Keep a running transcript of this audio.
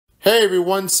Hey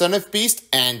everyone, Son of Beast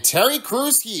and Terry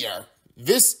Crews here.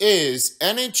 This is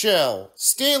NHL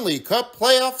Stanley Cup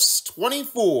Playoffs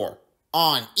 24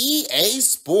 on EA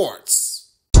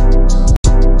Sports.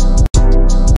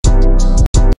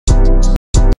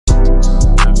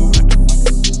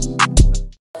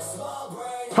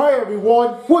 Hi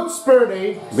everyone, Wood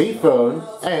Spurny, me phone,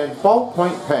 and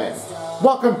ballpoint pen.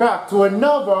 Welcome back to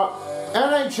another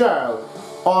NHL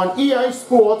on EA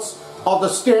Sports of the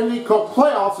Stanley Cup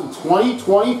Playoffs in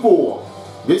 2024.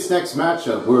 This next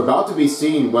matchup, we're about to be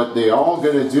seeing what they're all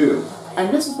going to do.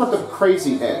 And this is what the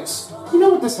crazy is. You know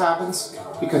what this happens?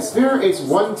 Because there is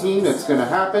one team that's going to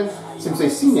happen since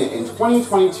they've seen it in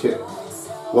 2022.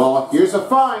 Well, here's the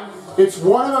find. It's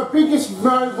one of the biggest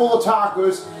rival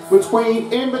attackers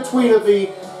in between of the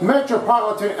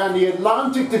Metropolitan and the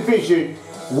Atlantic Division,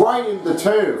 right in the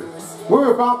two.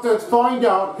 We're about to find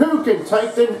out who can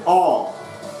take them all.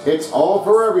 It's all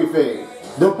for everything.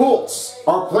 The Bolts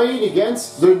are playing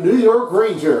against the New York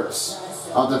Rangers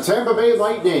of the Tampa Bay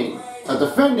Lightning, a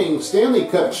defending Stanley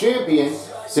Cup champion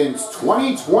since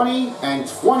 2020 and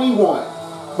 21.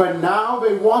 But now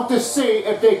they want to see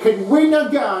if they can win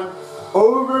again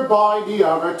over by the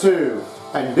other two.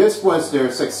 And this was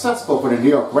their successful for the New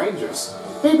York Rangers.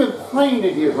 They've been playing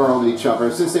against each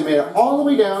other since they made it all the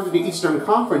way down to the Eastern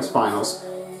Conference Finals,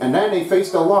 and then they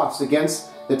faced a loss against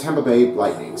the Tampa Bay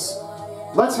Lightnings.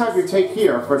 Let's have your take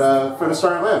here for the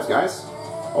starting lineups, guys.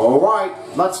 Alright,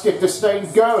 let's get this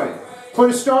thing going. For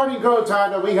the starting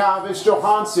goaltender we have is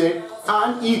Johansson,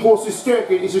 and Igor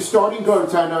Shesterkin is the starting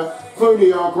goaltender for New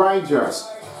York Rangers.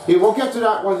 We'll get to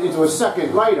that one into a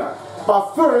second later.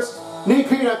 But first,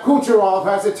 Nikita Kucherov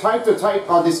has a type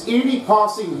on this early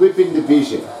passing whipping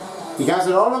division. He has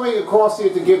it all the way across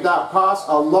here to give that pass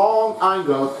a long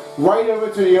angle right over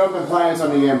to the open players on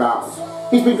the inbound.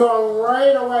 He's been going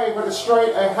right away for the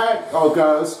straight ahead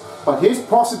goes, but his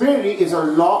possibility is a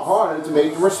lot harder to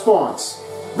make the response.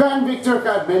 Van Victor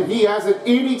Kadman, he has an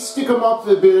elite stick-em-up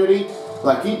ability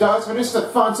like he does for this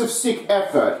defensive sick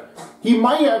effort. He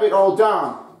might have it all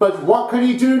down, but what can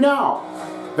he do now?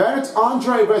 Then it's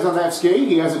Andrei Vasilevsky.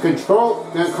 He has a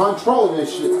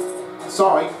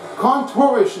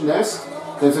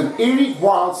contourishness. There's an elite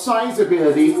wild size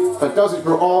ability, but does it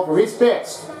for his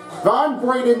best. Van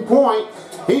Braden Point,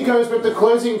 he goes with the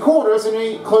closing quarters in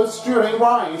a close shooting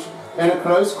range in a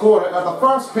close quarter of the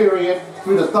first period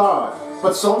through the third.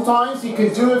 But sometimes he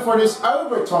can do it for this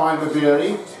overtime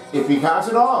ability if he has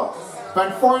it all.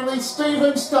 Then finally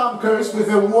Steven Stamkos with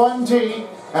a 1T,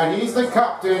 and he's the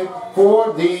captain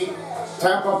for the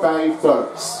Tampa Bay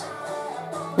Bucks.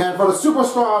 And for the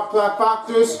superstar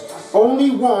factors, only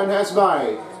one has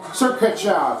made.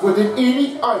 Sergachev with an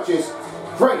elite arches,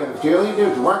 great at dealing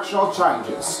the directional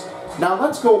changes. Now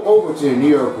let's go over to the New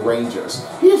York Rangers.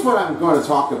 Here's what I'm going to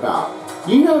talk about.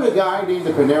 You know the guy named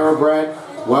the Panera Bread?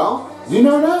 Well, you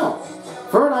know now.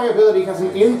 Third eye ability has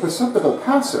an imperceptible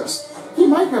passers. He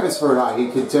might have his third eye he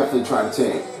could definitely try to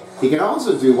take. He can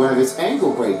also do one of his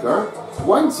angle breaker,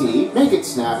 1T, make it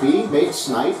snappy, make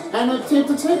snipe, and a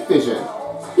tape-to-tape vision.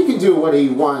 He can do what he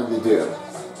wanted to do.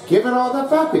 Give it all that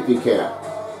back if you can.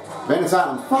 Then it's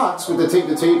Adam Fox with the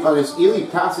tape-to-tape on his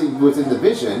elite passing within the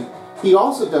vision. He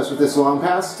also does with this long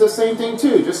pass the same thing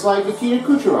too, just like Nikita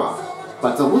Kucherov,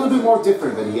 but it's a little bit more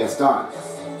different than he has done.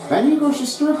 Then Igor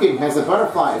Shesterkin has a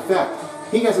butterfly effect.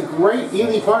 He has a great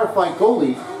elite butterfly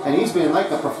goalie, and he's been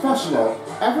like a professional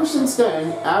ever since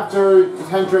then, after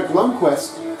Hendrik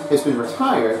Lundqvist has been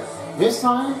retired. This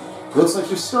time, looks like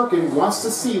Shesterkin wants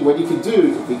to see what he can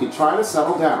do if he can try to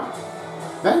settle down.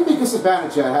 Then because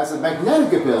Zibanejad has a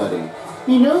magnetic ability.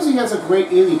 He knows he has a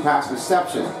great elite pass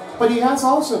reception, but he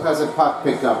also has a puck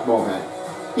pickup moment.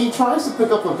 He tries to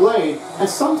pick up a blade, and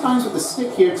sometimes with the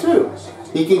stick here too.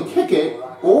 He can kick it,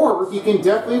 or he can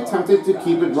definitely attempt to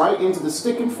keep it right into the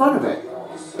stick in front of it.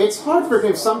 It's hard for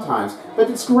him sometimes, but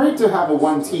it's great to have a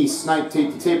 1T snipe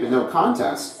tape-to-tape in no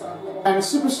contest. And the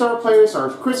superstar players are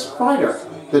Chris Kreider,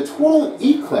 the total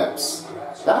eclipse.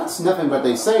 That's nothing but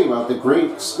they say about the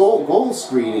great goal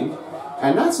screening,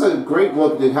 and that's a great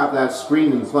look to have that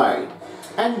screen in play.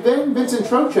 And then Vincent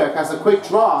Trocheck has a quick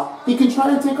draw. He can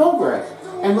try to take over it.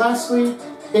 And lastly,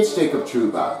 it's Jacob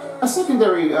Trouba, a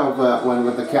secondary of one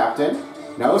with the captain.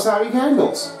 Knows how he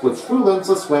handles, with true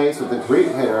lensless ways with a great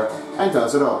hitter, and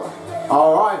does it all.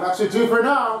 Alright, that should do for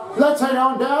now. Let's head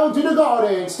on down to the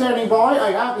garden. Standing by,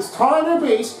 I have this Tyler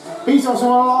Beast. He's also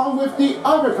along with the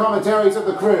other commentaries of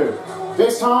the crew.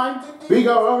 This time, we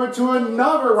go over to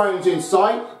another ranging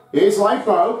site. Here's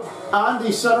Lightboat, and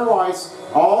the center ice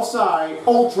All-Side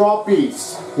Ultra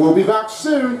Beasts. We'll be back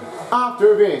soon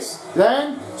after this.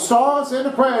 Then, Stars and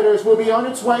the Predators will be on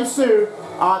its way soon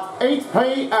at 8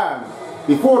 p.m.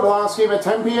 Before the last game at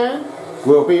 10 p.m.,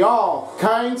 we'll be all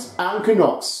Canes and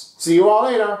Canucks. See you all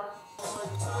later.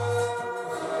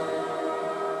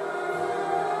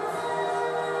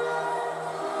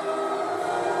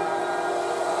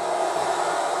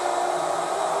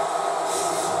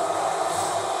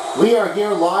 We are here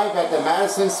live at the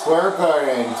Madison Square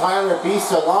Garden. Tyler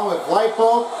Beast along with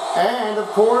Lightbulb and, of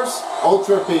course,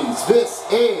 Ultra Beast. This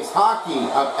is hockey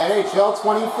of NHL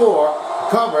 24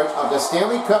 coverage of the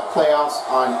Stanley Cup playoffs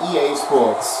on EA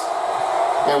Sports.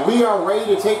 And we are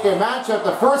ready to take the matchup.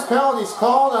 The first penalty is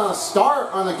called on a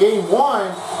start on the game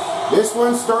one. This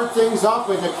one starts things off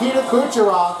with Nikita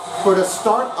Kucherov for the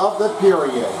start of the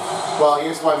period. Well,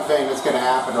 here's one thing that's going to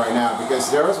happen right now,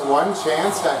 because there is one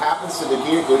chance that happens to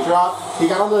Nikita Kucherov. He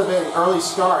got a little bit of an early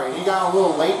start, and he got a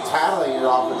little late tattling it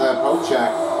off with that poke check.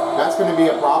 That's going to be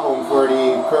a problem for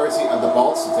the courtesy of the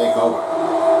Bolts to take over.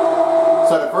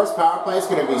 So the first power play is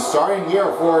going to be starting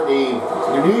here for the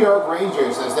New York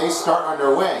Rangers as they start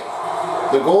underway.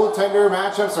 The goaltender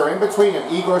matchups are in between of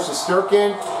Igor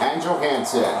Shesterkin and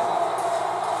Johansson.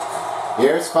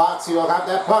 Here's Fox. He will have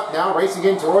that puck now racing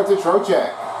in towards the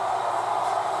Trocheck.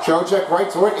 Trocheck right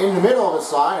toward in the middle of the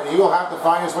slide, and he will have to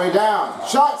find his way down.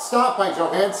 Shot stopped by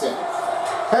Johansson.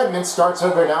 Hedman starts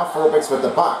over now. Furbix with the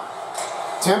puck.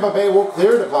 Tampa Bay will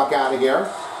clear the puck out of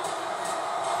here.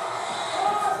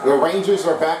 The Rangers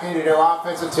are back into their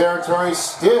offensive territory,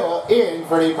 still in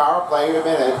for the power play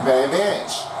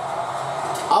advantage.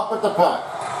 Up with the puck.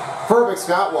 Furbix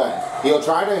got one. He'll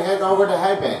try to head over to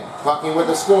Hedman. Pucking with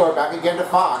the score, back again to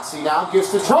Fox. He now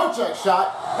gives the Trocheck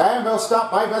shot, and he'll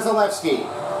stop by Vasilevsky.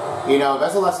 You know,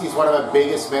 Vasilevsky's one of the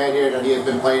biggest men here that he has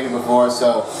been playing before,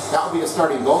 so that will be the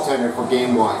starting goaltender for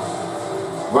game one.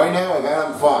 Right now, I've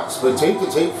Adam Fox, but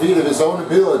tape-to-tape feed of his own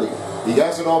ability. He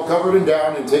has it all covered and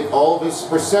down and take all of his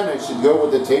percentage to go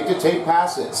with the tape-to-tape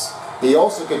passes. He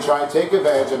also can try and take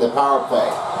advantage of the power play.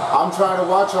 I'm trying to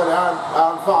watch on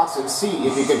Adam Fox and see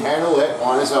if he can handle it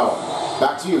on his own.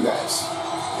 Back to you guys.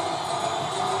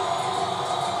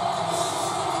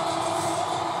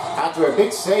 After a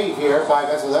big save here by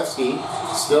Vasilevsky,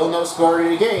 still no score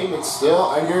in the game. It's still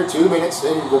under 2 minutes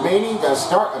remaining the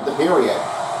start of the period.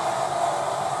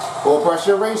 Full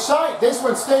pressure range shot. This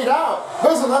one stayed out.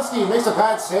 Vasilevsky makes a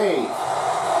bad save.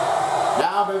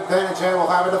 Now Vanacek will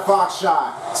have it a Fox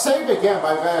shot. Saved again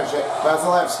by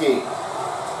Vasilevsky.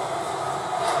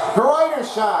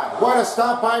 Kreider shot. What a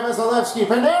stop by Vasilevsky.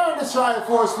 Panarin to try to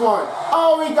force one.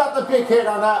 Oh, he got the big hit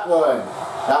on that one.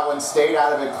 That one stayed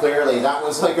out of it clearly. That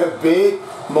was like a big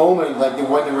moment, like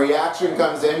when the reaction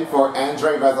comes in for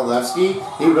Andrei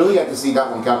Vasilevsky. He really had to see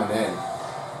that one coming in.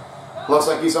 Looks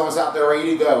like he's almost out there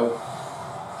ready to go.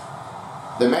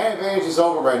 The man advantage is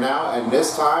over right now, and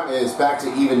this time is back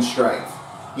to even strength.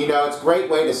 You know, it's a great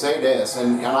way to say this,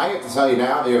 and I have to tell you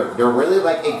now, they're really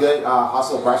like a good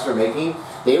hustle pressure making.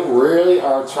 They really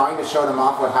are trying to show them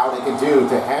off what how they can do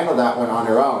to handle that one on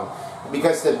their own.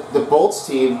 Because the Bolts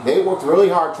team, they worked really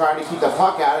hard trying to keep the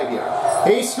puck out of here.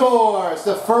 He scores!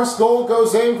 The first goal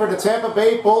goes in for the Tampa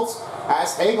Bay Bolts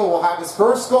as Hagel will have his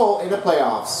first goal in the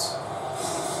playoffs.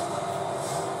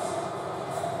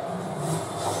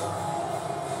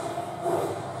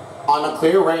 On a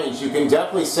clear range, you can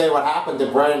definitely say what happened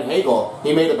to Brendan Hagel.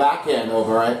 He made a backhand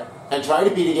over it and tried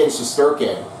to beat against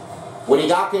Shesterkin. When he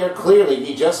got there, clearly,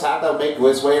 he just had to make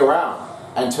his way around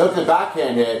and took the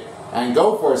backhand hit and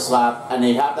go for a slap, and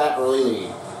they have that early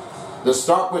lead. The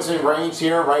start was in range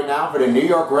here right now for the New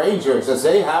York Rangers as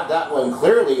they have that one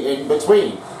clearly in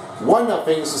between. 1-0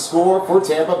 is the score for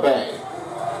Tampa Bay.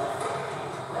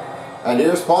 And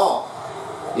here's Paul.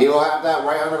 He will have that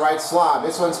right on the right slot.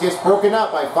 This one gets broken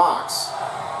up by Fox.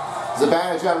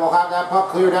 Zibanejad will have that puck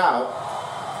cleared out.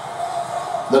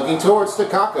 Looking towards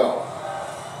Kakko.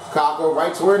 Kakko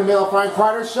right toward the middle, find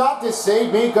Kreider shot. This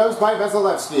save made goes by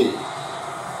Vasilevsky.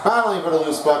 Battling for the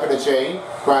loose puck of the chain.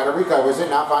 Kreider recovers it,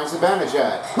 now finds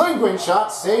Zibanejad. Lindgren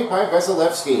shot saved by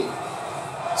Vasilevsky.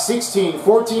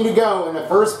 16:14 to go in the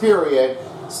first period.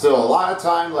 Still a lot of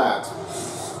time left.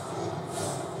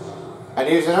 And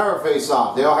here's another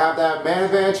face-off. They'll have that man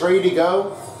advantage ready to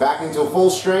go. Back into full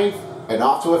strength and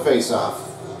off to a face-off.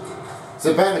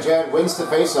 Zibanejad wins the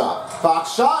face-off.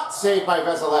 Fox shot saved by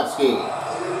Vasilevsky.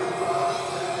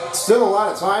 Still a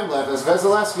lot of time left as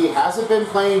Vasilevsky hasn't been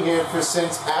playing here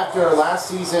since after last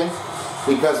season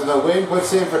because of the win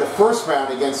puts in for the first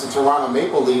round against the Toronto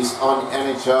Maple Leafs on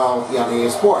NHL EA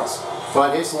Sports.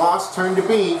 But his loss turned to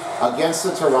be against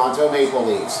the Toronto Maple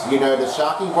Leafs. You know, the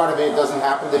shocking part of it doesn't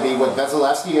happen to be what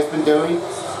Vasilevsky has been doing.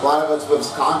 A lot of it's with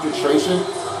concentration,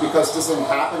 because this didn't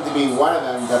happen to be one of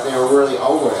them that they were really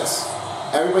over this.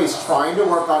 Everybody's trying to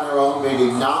work on their own. They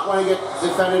do not want to get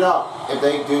defended up if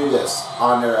they do this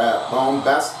on their own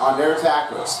best, on their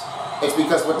attackers. It's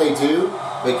because what they do,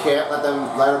 they can't let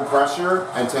them pressure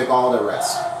and take all the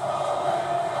risk.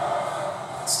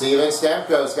 Steven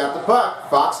Stamkos's got the puck.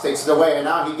 Fox takes it away, and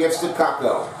now he gives to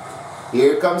Kakko.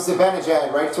 Here comes the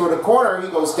Benajad right toward the corner. He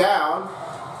goes down.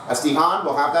 Estihan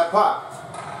will have that puck.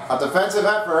 A defensive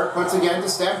effort puts again to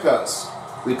Stamkos.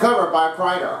 Recovered by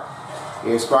Kreider.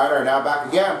 Here's Kreider now back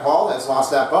again. Paul has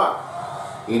lost that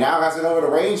puck. He now has it over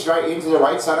the range right into the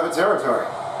right side of the territory.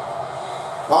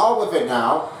 Paul with it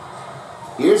now.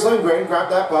 Here's Lindgren, grab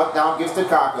that puck, now gives to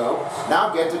Kakko.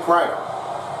 Now get to Kreider.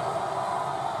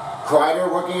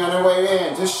 Kreider working on their way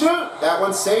in to shoot. That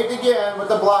one saved again with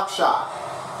the block shot.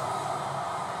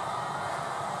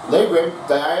 Lindgren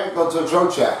diagonal to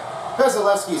Trocheck.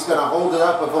 Vasilevsky's going to hold it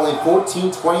up with only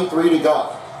 14:23 to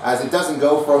go, as it doesn't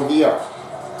go from here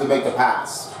to make the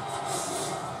pass.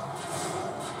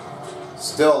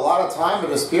 Still a lot of time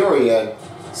in this period.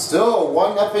 Still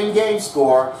a 1-0 game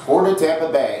score for the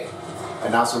Tampa Bay.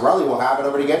 And now Cirelli will have it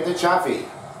over to get to Chaffee.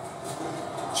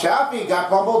 Chaffee got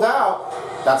bumbled out.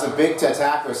 That's a big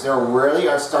attackers. They really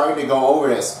are starting to go over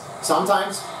this.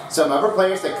 Sometimes, some other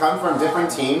players that come from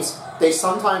different teams, they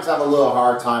sometimes have a little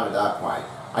hard time at that point.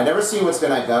 I never see what's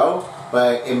going to go,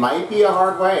 but it might be a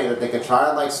hard way that they could try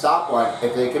to like stop one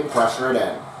if they can pressure it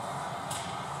in.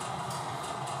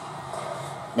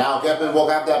 Now Kevin will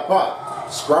have that puck.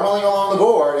 Scrumming along the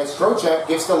board as Trocheck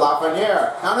gives to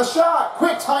Lafreniere. Now the shot!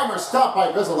 Quick timer stopped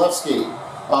by Vasilevsky.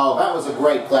 Oh, that was a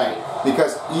great play,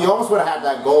 because he almost would have had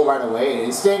that goal right away in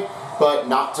instant, but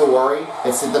not to worry.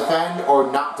 It's to defend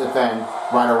or not defend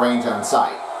right a range on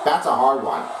sight. That's a hard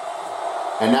one.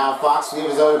 And now Fox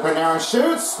gives it over to Panarin,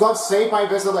 shoots. Glove saved by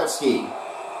Vasilevsky.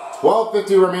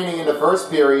 12:50 remaining in the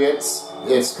first period.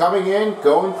 It's coming in,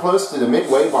 going close to the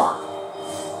midway mark.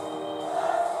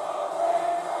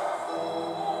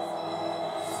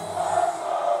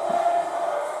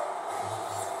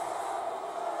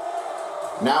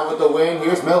 Now with the win,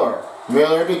 here's Miller.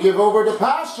 Miller to give over to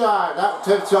pass shot. That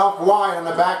tipped off wide on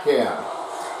the backhand.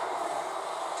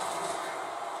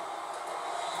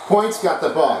 Points got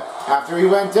the puck. After he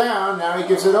went down, now he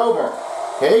gives it over.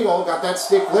 Hagel got that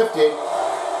stick lifted.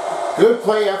 Good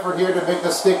play effort here to make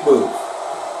the stick move.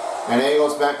 And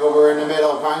Hagel's back over in the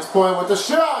middle. Finds Point with the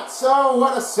shot. So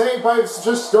what a save by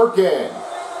Shesterkin.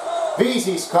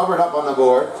 Vesey's covered up on the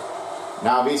board.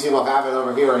 Now Vesey will have it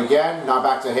over here again. Now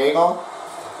back to Hagel.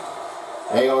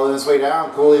 Hagel on his way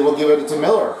down. Cooley will give it to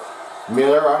Miller.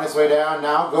 Miller on his way down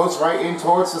now goes right in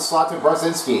towards the slot to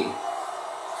Brzezinski.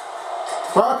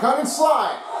 For a cut and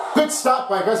slide. Good stop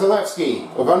by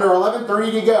Vasilevsky with under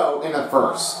 11:30 to go in the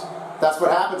first. That's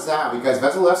what happens now, because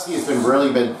Vasilevsky has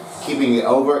really been keeping it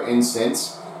over in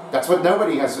since. That's what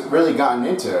nobody has really gotten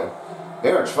into.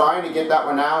 They are trying to get that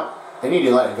one out. They need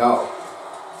to let it go.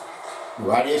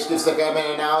 Radius gets the game in,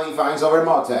 and now he finds over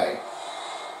Motte.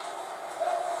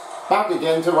 Back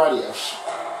again to Radius.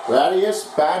 Radius,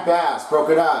 bad pass, broke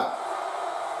it up.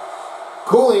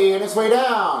 Cooley in his way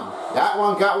down. That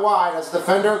one got wide as the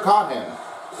defender caught him.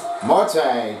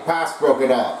 Motte, pass broke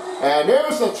it up. And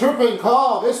there's the tripping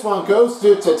call. This one goes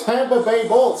to Tampa Bay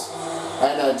Bolts.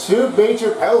 And a 2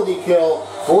 major penalty kill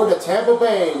for the Tampa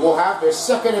Bay will have their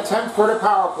second attempt for the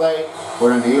power play for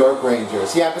the New York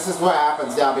Rangers. Yeah, this is what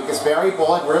happens now, because Barry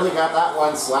Bullock really got that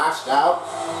one slashed out.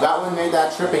 That one made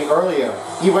that tripping earlier.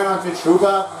 He went on to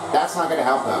Trouba. That's not going to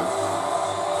help them.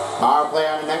 Power play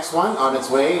on the next one, on its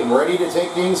way, ready to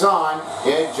take things on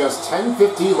in just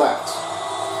 10:50 left.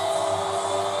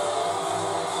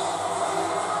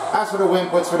 As for the win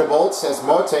puts for the Bolts, as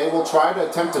Motte will try to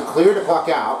attempt to clear the puck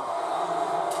out.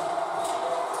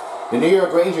 The New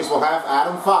York Rangers will have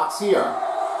Adam Fox here.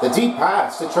 The deep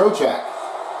pass to Trocheck.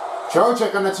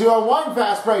 Trocheck on the 2-on-1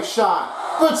 fast break shot.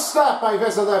 Good stop by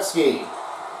Vasilevsky.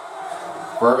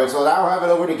 Burbix will now have it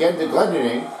over again to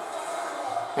Glendening.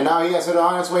 And now he has it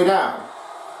on its way down.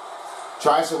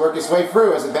 Tries to work his way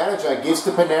through as Vanacek gives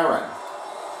to Panarin.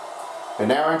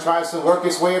 Panarin tries to work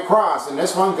his way across, and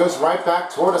this one goes right back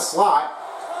toward the slot.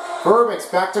 Burbix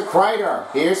back to Kreider.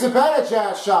 Here's the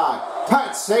Vanacek shot.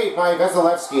 Pat saved by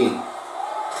Vasilevsky.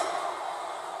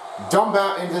 Dump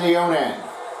out into the own end.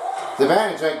 The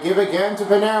Vanacek give again to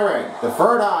Panarin. The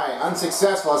third eye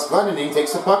unsuccessful as Glendening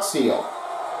takes the puck steal.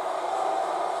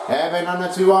 Evan on the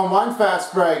 2-on-1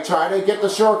 fast break. Try to get the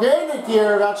short-handed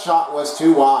here. That shot was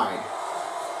too wide.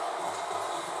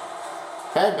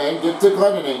 Hedman gives to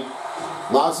Glendening.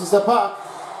 Loses the puck.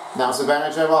 Now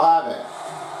Savannah will have it.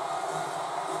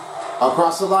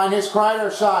 Across the line, here's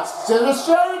Kreider. Shots to the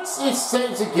shirts. It's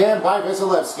saved again by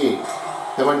Vasilevsky.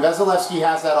 Then when Vasilevsky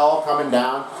has that all coming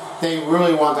down, they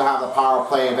really want to have the power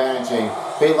play advantaging.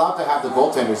 They love to have the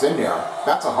goaltenders in there.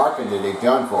 That's a hard thing that they've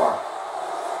done for.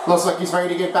 Looks like he's ready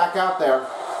to get back out there.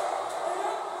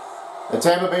 The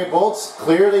Tampa Bay Bolts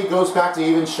clearly goes back to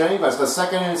even strength as the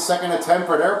second attempt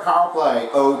for their power play.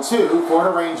 0-2 for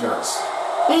the Rangers.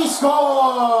 He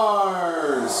scores!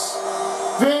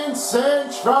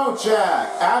 Vincent Trocheck.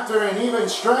 After an even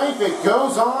strength, it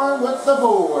goes on with the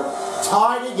board.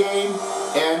 Tied the game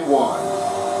and won.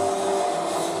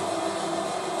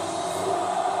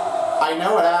 I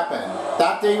know what happened.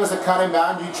 That thing was a cut and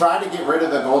bound. You tried to get rid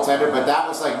of the goaltender, but that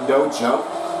was like no joke.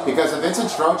 Because of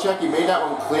Vincent Trocheck, he made that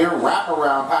one clear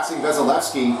wraparound passing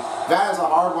Vasilevsky. That is a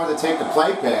hard one to take the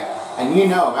play pick. And you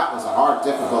know that was a hard,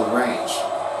 difficult range.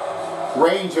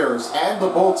 Rangers and the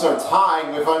Bolts are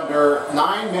tied with under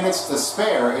 9 minutes to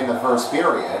spare in the first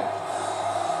period.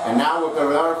 And now with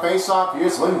another face-off,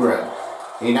 here's Lindgren.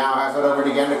 He now has it over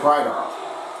again to Kreider.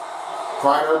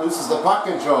 Kreider loses the puck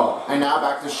control. And now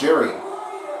back to Sheary.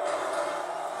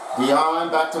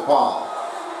 Dion back to Paul.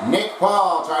 Nick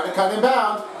Paul trying to cut him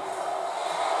bound.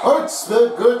 It's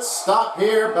the good stop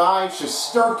here by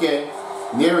Shesterkin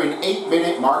near an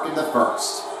 8-minute mark in the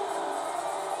first.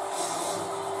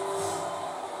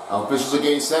 Officials are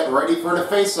getting set ready for the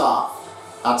face-off.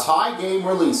 A tie game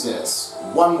releases.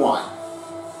 1-1.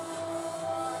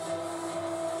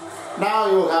 Now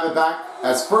you'll have it back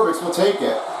as Furbix will take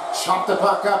it. Chop the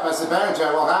puck up as the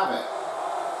manager will have it.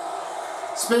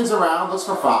 Spins around, looks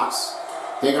for Fox.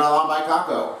 Taken along by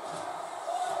Kakko.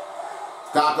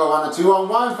 Kakko on a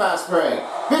 2-on-1 fast break.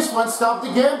 This one stopped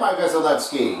again by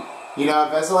Vasilevsky. You know,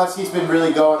 Vasilevsky's been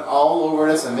really going all over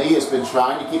this, and he has been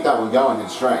trying to keep that one going in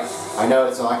strength. I know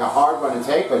it's like a hard one to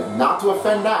take, but not to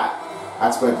offend that.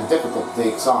 That's where the difficulty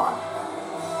takes on.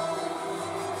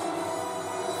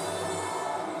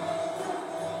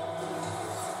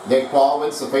 Nick Paul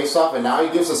wins the faceoff, and now he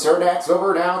gives the Cerdax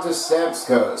over down to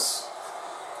Stamkos.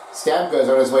 Stamkos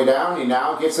on his way down. He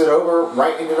now gets it over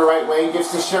right into the right wing.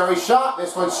 Gives to Sherry shot.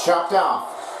 This one's chopped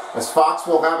off. As Fox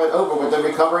will have it over with the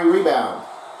recovery rebound.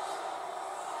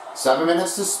 7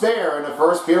 minutes to spare in the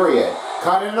first period.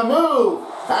 Cut in a move.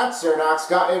 That Cerdax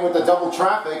got in with the double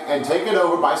traffic and taken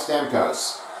over by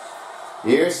Stamkos.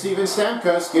 Here's Steven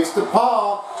Stamkos. Gives to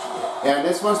Paul. And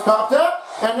this one's popped up.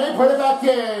 And they put it back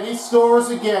in. He scores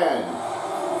again.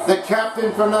 The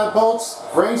captain from the Bolts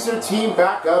brings their team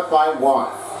back up by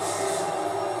 1.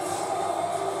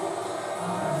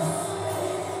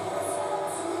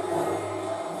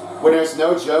 When there's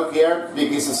no joke here,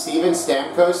 because of Steven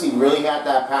Stamkos, he really had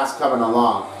that pass coming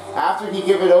along. After he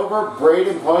give it over,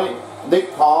 Braden Point,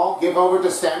 Nick Paul give over to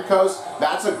Stamkos,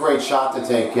 that's a great shot to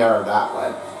take care of that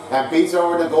one. And beats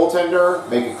over the goaltender,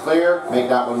 make it clear, make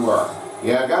that one work.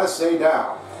 Yeah, I gotta say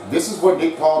now, this is what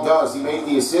Nick Paul does. He made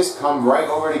the assist come right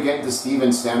over again to Steven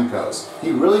Stamkos.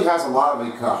 He really has a lot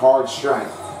of hard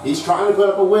strength. He's trying to put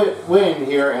up a win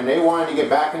here, and they wanted to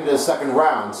get back into the second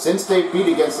round. Since they beat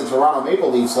against the Toronto Maple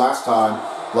Leafs last time,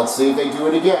 let's see if they do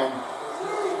it again.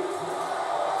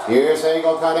 Here's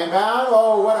Hagel cut inbound.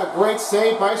 Oh, what a great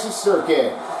save by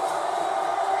Shesterkin.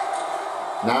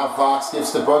 Now Fox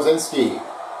gives to Brozinski.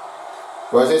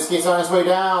 Brozinski's on his way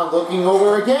down, looking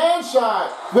over again.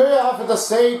 Shot. Very off with the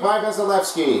save by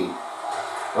Vasilevsky.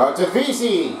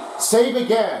 Tavisi, save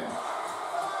again.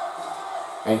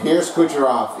 And here's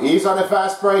Kucherov. He's on a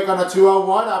fast break on a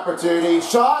 2-on-1 opportunity.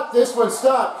 Shot. This one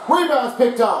stopped. Rebound's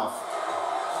picked off.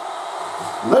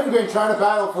 Lindgren trying to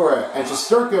battle for it. And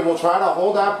Shesterkin will try to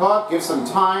hold that puck, give some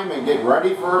time, and get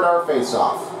ready for our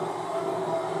face-off.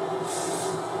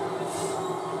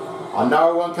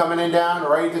 Another one coming in down,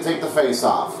 ready to take the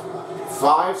face-off.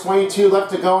 5:22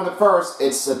 left to go in the first.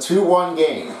 It's a 2-1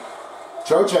 game.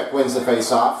 Trocheck wins the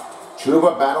face-off.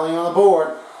 Trouba battling on the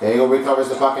board. Hagel recovers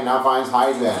the puck and now finds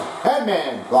Heidman.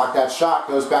 Hedman blocked that shot,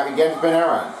 goes back again to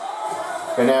Panarin.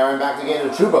 Panarin back again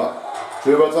to Trouba.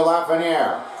 Trouba to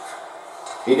Lafreniere.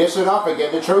 He dished it off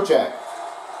again to Trocheck.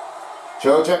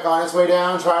 Trocheck on his way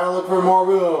down, trying to look for more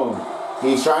room.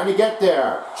 He's trying to get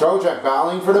there. Trocheck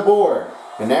battling for the board.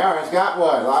 Panarin's got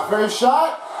one. Lafreniere's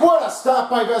shot. What a stop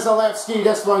by Vasilevsky.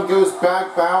 This one goes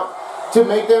back out to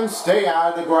make them stay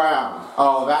out of the ground.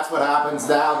 Oh, that's what happens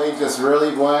now. They just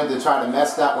really wanted to try to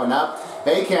mess that one up.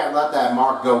 They can't let that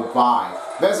mark go by.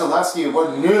 Vasilevsky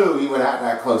knew he would have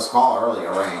that close call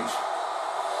earlier range.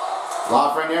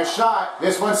 Lafreniere's shot.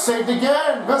 This one's saved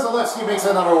again. Vasilevsky makes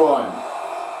another one.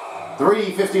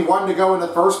 3:51 to go in the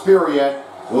first period.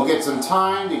 We'll get some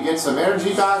time to get some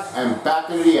energy back and back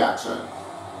into the action.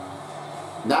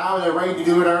 Now they're ready to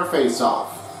do it on our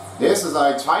face-off. This is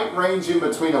a tight range in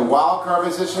between a wild card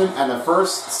position and the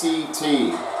first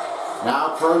CT.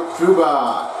 Now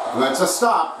Truba gets a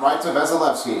stop right to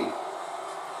Vasilevsky.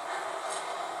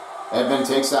 Edmund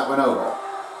takes that one over.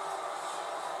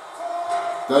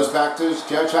 Goes back to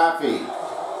Chaffee.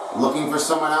 Looking for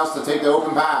someone else to take the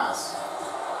open pass.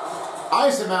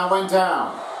 Eisenman went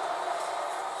down.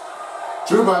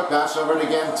 Truba passed over it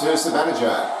again to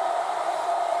Zibanejad.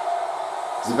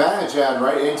 Zibanejad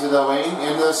right into the lane,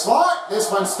 into the slot. This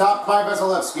one stopped by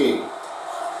Vasilevsky.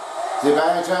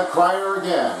 Zibanejad, Kreider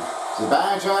again.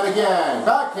 Zibanejad again.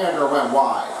 Backhander went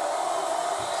wide.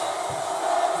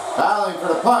 Battling for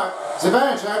the puck.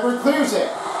 Zibanejad clears it.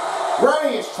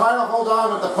 Ready is trying to hold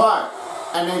on with the puck,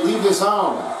 and they leave the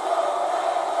zone.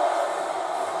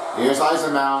 Here's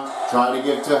Eisenman trying to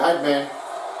give to Hedman.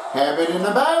 Hedman in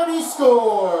the bound, he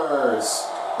scores!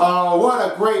 Oh, what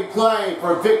a great play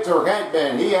for Victor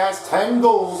Hedman. He has 10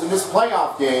 goals in this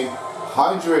playoff game,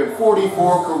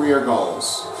 144 career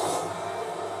goals.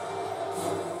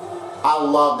 I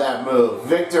love that move.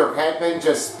 Victor Hedman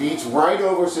just speeds right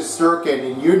over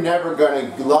Shesterkin, and you're never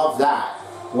going to love that.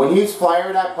 When he's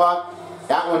fired that puck,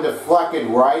 that one deflected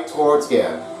right towards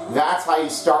him. That's how you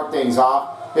start things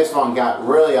off. This one got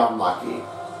really unlucky.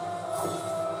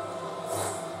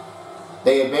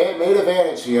 They have made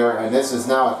advantage here, and this is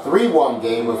now a 3-1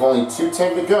 game with only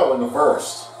 2:10 to go in the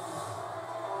first.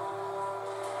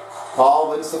 Paul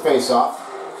wins the faceoff.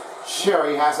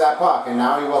 Sherry has that puck, and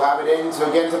now he will have it in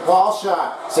to Paul's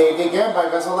shot. Saved again by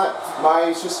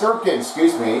Shesterkin,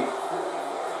 excuse me.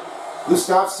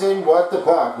 Gustafsson with the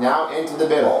puck, now into the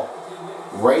middle.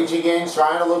 Raging in,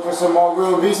 trying to look for some more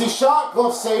room. Easy shot,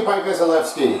 glove saved by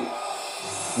Vasilevsky.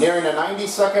 Nearing the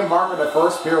 92nd mark of the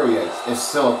first period. It's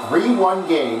still a 3-1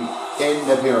 game in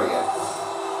the period.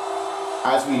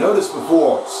 As we noticed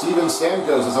before, Steven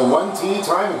Stamkos has a 1T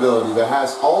time ability that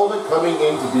has all of it coming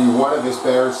in to be one of his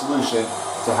better solution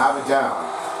to have it down.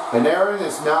 Panarin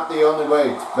is not the only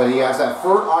way, but he has that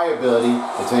third eye ability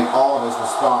to take all of his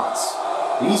response.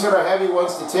 These are the heavy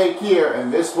ones to take here,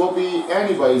 and this will be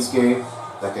anybody's game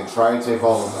that can try and take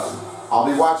all of them. I'll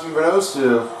be watching for those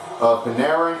two, of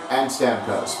Panarin and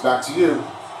Stamkos. Back to you.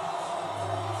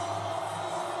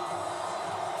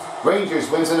 Rangers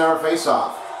wins another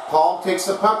face-off. Paul takes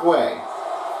the puck away.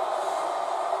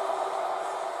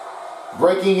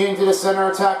 Breaking into the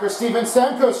center attacker, Steven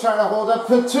Stamkos trying to hold up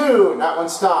the two. That one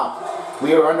stopped.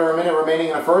 We are under a minute remaining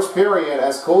in the first period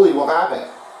as Cooley will have it.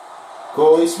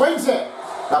 Cooley swings it.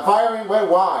 The firing went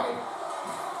wide.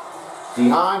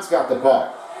 DeHaan's got the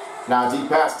puck. Now deep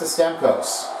pass to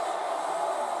Stamkos.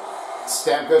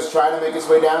 Stamkos trying to make his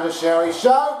way down to Sherry.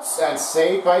 Shouts and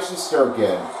saved by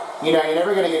Shesterkin. You know, you're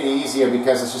never going to get it easier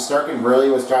because Shesterkin really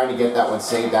was trying to get that one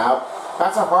saved out.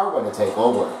 That's a hard one to take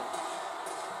over.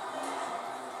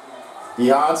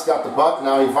 DeHaan's got the puck.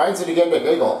 Now he finds it again to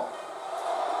Hagel.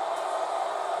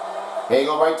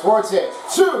 Hagel right towards it.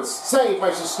 Shoots! Saved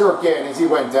by Shesterkin as he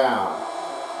went down.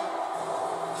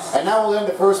 And now we'll end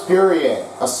the first period.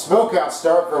 A smokeout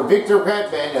start for Victor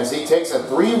Hedman as he takes a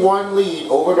 3-1 lead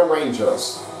over the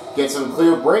Rangers. Get some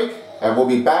clear break, and we'll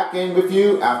be back in with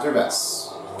you after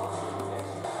this.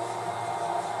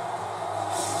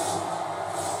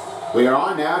 We are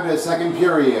on now to the second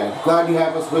period. Glad you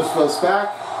have us with us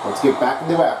back. Let's get back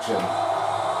into action.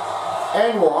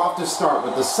 And we're off to start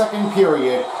with the second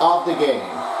period of the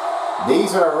game.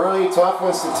 These are really tough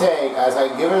ones to take as I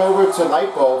give it over to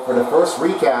Lightbulb for the first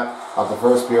recap of the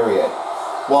first period.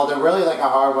 Well, they're really like a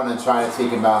hard one to try to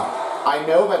take him out. I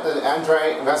know that the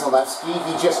Andrei Vasilevsky,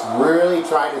 he just really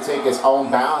tried to take his own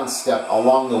balance step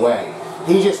along the way.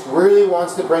 He just really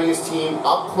wants to bring his team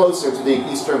up closer to the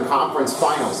Eastern Conference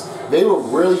Finals. They were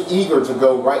really eager to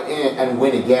go right in and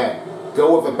win again.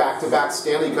 Go with a back-to-back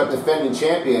Stanley Cup defending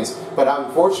champions, but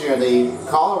unfortunately,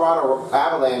 Colorado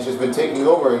Avalanche has been taking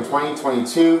over in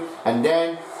 2022, and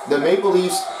then the Maple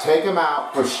Leafs take them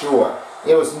out for sure.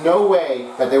 There was no way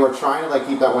that they were trying to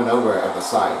keep that one over at the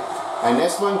site. And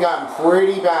this one got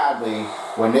pretty badly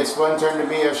when this one turned to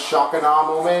be a shock and awe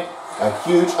moment, a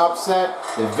huge upset.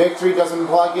 The victory doesn't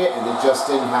plug it, and it just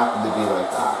didn't happen to be like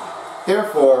that.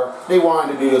 Therefore, they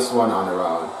wanted to do this one on their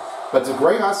own. But the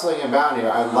great hustling about here,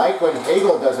 I like when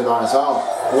Hagel does it on his own.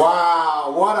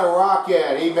 Wow, what a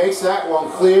rocket. He makes that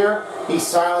one clear. He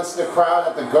silenced the crowd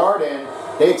at the Garden.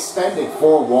 They extended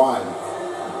 4-1.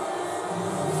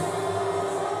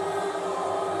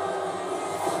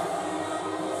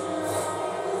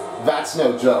 That's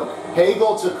no joke.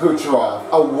 Hagel to Kucherov,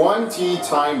 a 1T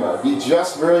timer. He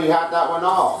just really had that one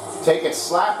all. Take it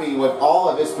slappy with all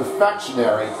of his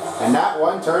perfectionary, and that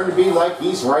one turned to be like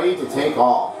he's ready to take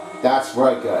all. That's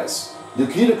right, guys.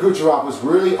 Nikita Kucherov was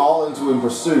really all into in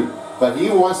pursuit, but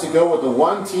he wants to go with the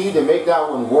 1T to make that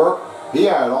one work. He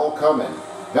had it all coming.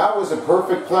 That was a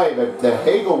perfect play, but the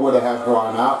Hagel would have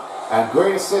brought him out, and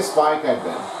great assist by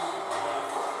Kedman.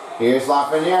 Here's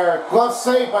Lafreniere, glove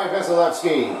save by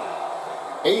Vasilevsky.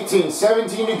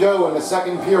 18-17 to go in the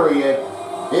second period.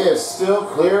 It is still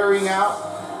clearing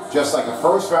out, just like a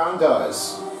first round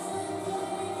does.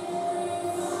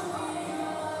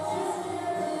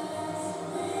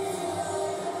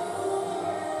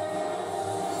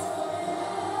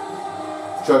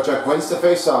 Trocheck wins the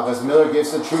faceoff as Miller gives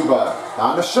to Trouba.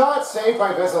 On the shot, saved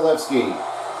by Vasilevsky.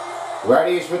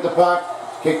 Radish with the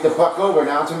puck, kick the puck over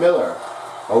now to Miller.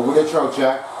 Over to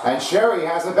Trocheck, and Sherry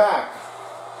has it back.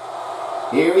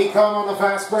 Here he comes on the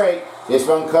fast break. This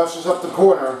one crushes up the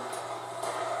corner.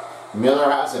 Miller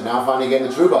has it, now finally getting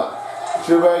to Trouba.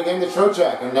 Trouba again to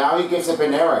Trocheck, and now he gives it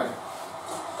Panarin.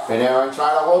 Panarin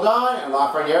tried to hold on, and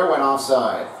Lafreniere went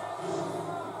offside.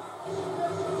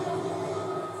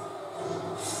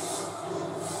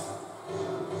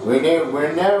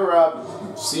 We're never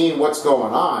seeing what's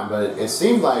going on, but it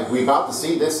seems like we're about to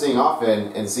see this thing off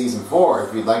in Season 4,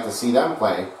 if you'd like to see them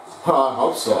play. I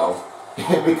hope so.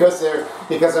 because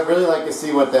I really like to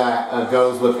see what that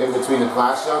goes with in between the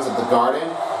Clash Zones at the Garden.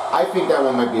 I think that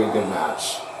one might be a good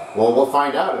match. Well, we'll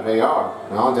find out if they are.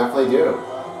 I'll definitely do.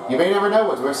 You may never know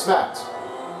what to expect.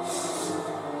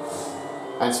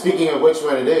 And speaking of which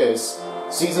one it is,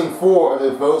 Season 4 of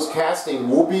the Vo's casting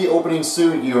will be opening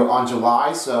soon here on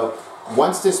July, so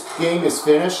once this game is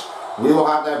finished, we will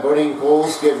have that voting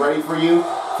polls get ready for you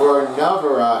for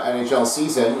another NHL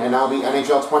season, and that'll be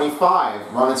NHL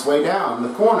 25, run its way down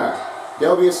in the corner.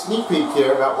 There'll be a sneak peek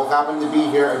here that will happen to be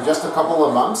here in just a couple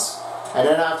of months, and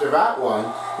then after that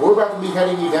one, we're about to be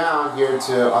heading you down here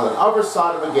to on the other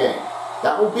side of the game.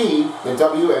 That will be the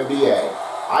WNBA.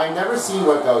 I've never seen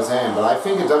what goes in, but I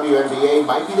think the WNBA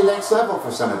might be the next level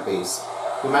for Centerpiece.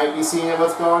 You might be seeing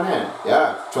what's going in.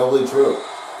 Yeah, totally true.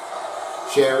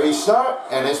 Sherry start,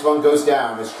 and this one goes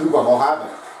down as Trouba will have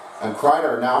it. And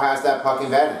Kreider now has that puck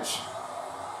advantage.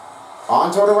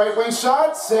 On toward the right wing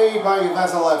shot, saved by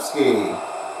Vasilevsky.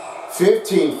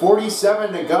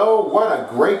 15:47 to go. What a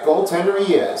great goaltender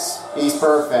he is. He's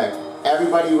perfect.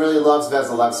 Everybody really loves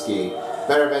Vasilevsky.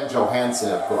 Better than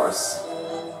Johansson, of course.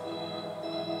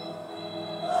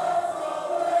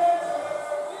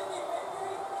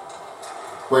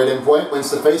 Braden Point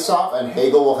wins the faceoff, and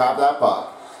Hagel will have that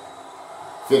puck.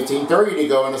 15:30 to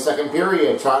go in the second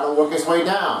period. Trying to work his way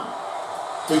down.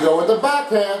 To go with the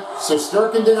backhand,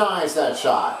 Shesterkin denies that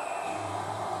shot.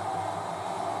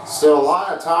 Still a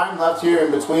lot of time left here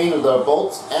in between the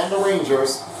Bolts and the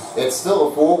Rangers. It's still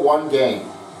a 4-1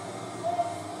 game.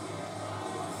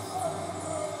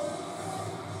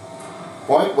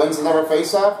 Point wins another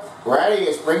faceoff.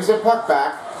 Radius brings the puck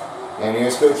back. And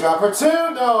here's Kucherov for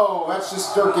two. No, that's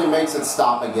just Shesterkin makes it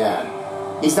stop again.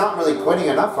 He's not really quitting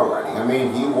enough already. I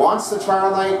mean, he wants to try to,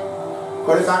 like,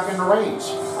 put it back in the range.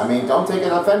 I mean, don't take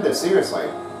it offensive, seriously.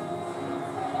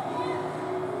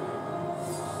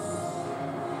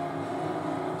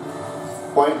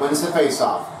 Point wins the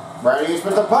faceoff. Radius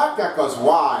with the puck. That goes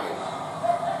wide.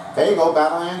 Hagel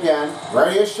battling again.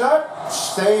 Radius shot.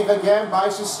 Save again by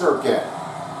Shesterkin.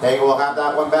 Hagel will have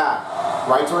that one back.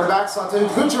 Right toward the back slot to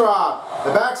Kucherov.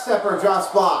 The backstepper drops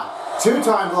block.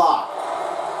 Two-time block.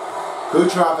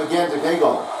 Kucherov again to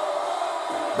Hagel.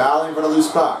 Battling for the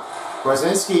loose puck.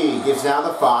 Brzezinski gives now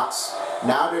the Fox.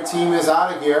 Now their team is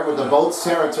out of here with the Bolts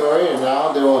territory, and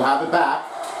now they will have it back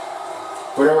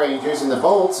for the Rangers in the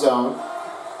Bolts zone.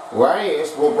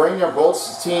 Radius will bring their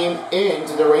Bolts team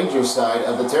into the Rangers side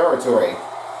of the territory.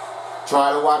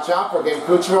 Try to watch out for getting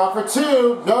Kucherov for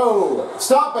two. No!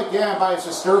 Stop again by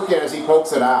Shesterkin as he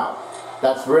pokes it out.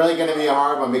 That's really going to be a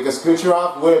hard one because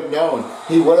Kucherov would have known.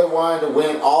 He would have wanted to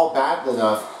win all bad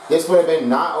enough. This would have been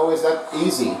not always that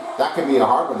easy. That could be a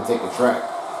hard one to take a trick.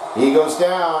 He goes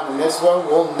down, and this one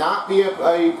will not be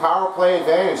a power play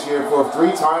advantage here for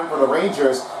 3-time for the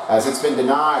Rangers as it's been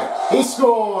denied. He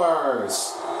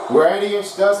scores!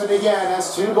 Radius does it again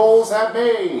as 2 goals have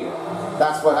made.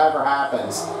 That's whatever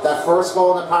happens. That first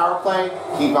goal in the power play,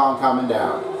 keep on coming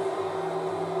down.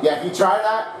 Yeah, if you try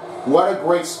that, what a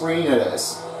great screen it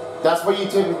is. That's when you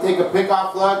take a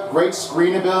pick-off look, great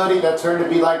screen ability that turned to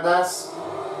be like this.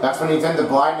 That's when you tend to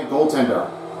blind the goaltender.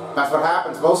 That's what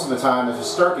happens most of the time if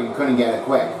Shesterkin couldn't get it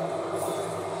quick.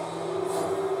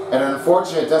 And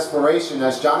unfortunate desperation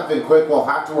as Jonathan Quick will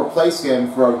have to replace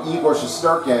him for Igor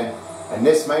Shesterkin, and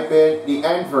this might be the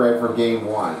end for it for Game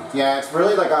 1. Yeah, it's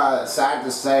really like sad to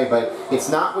say, but it's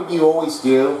not what you always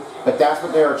do, but that's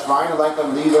what they're trying to let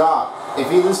them leave it off.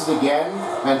 If he loses again,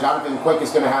 then Jonathan Quick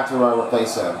is going to have to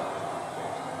replace him.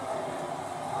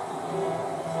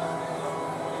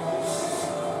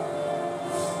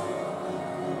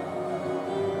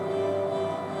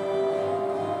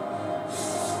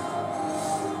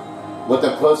 With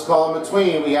a close call in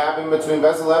between, we have him between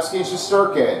Vasilevsky and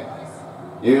Shesterkin.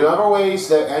 In other ways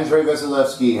that Andrei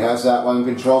Vasilevsky has that one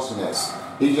controlness.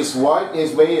 He just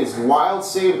his wild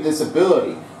save with this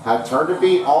ability had turned to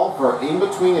be all for in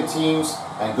between the teams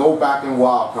and go back and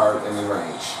wild card in the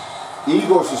range.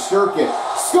 Igor Shesterkin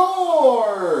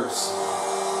scores!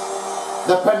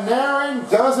 The Panarin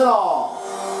does it all.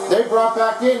 They brought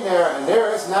back in there, and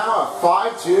there is now a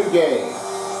 5-2 game.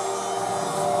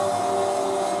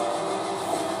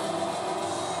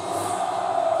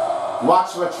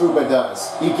 Watch what Trouba does.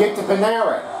 He kicked to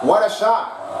Panarin. What a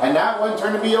shot. And that one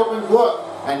turned to be open look.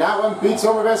 And that one beats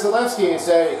over Vasilevsky and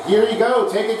said, here you go,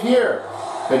 take it here.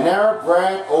 Panarin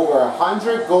bred over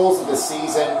 100 goals of the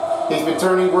season. He's been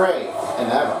turning gray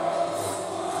and ever.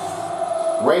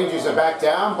 Rangers are back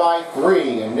down by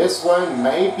 3. And this one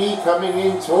may be coming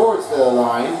in towards the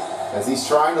line as he's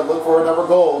trying to look for another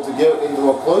goal to get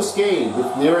into a close game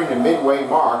with nearing the midway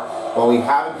mark. But we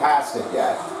haven't passed it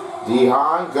yet.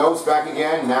 DeHaan goes back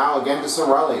again, now again to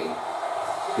Cirelli.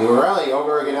 Cirelli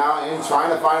over again now and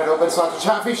trying to find an open slot to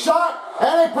Chaffee. Shot!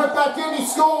 And they put back in, he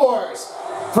scores!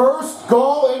 First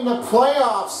goal in the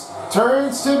playoffs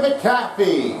turns to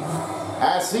McAfee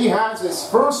as he has his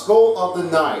first goal of the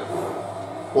night.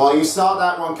 Well, you saw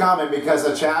that one coming because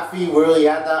the Chaffee really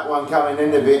had that one coming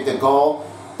in to beat the goal.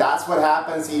 That's what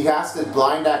happens. He has to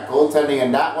blind that goaltending,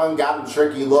 and that one got him a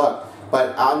tricky look.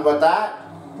 But on with that,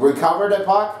 recovered the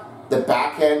puck. The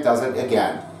backhand does it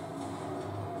again.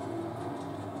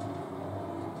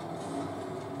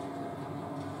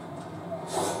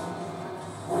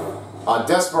 A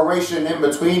desperation in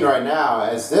between right now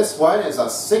as this one is a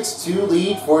 6-2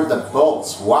 lead for the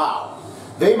Bolts. Wow.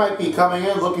 They might be coming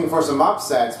in looking for some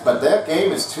upsets, but that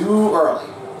game is too early.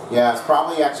 Yeah, it's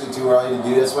probably actually too early to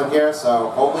do this one here, so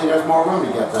hopefully there's more room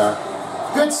to get there.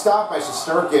 Good stop by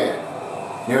Shesterkin.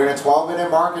 Nearing the 12-minute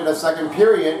mark in the second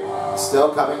period, still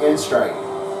coming in straight.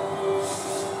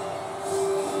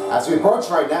 As we approach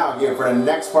right now here for the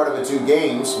next part of the 2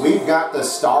 games, we've got the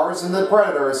Stars and the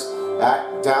Predators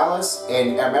at Dallas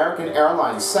and American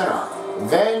Airlines Center.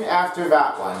 Then after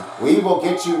that one, we will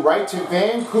get you right to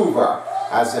Vancouver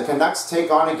as the Canucks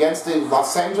take on against the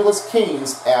Los Angeles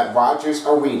Kings at Rogers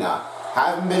Arena.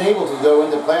 Haven't been able to go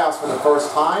into playoffs for the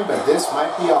first time, but this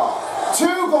might be all. 2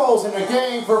 goals in the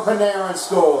game for Panarin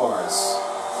scores.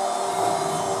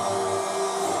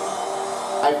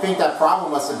 I think that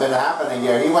problem must have been happening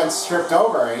here. He went stripped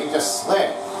over and he just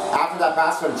slid. After that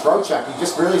pass from Trocheck, he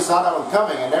just really saw that one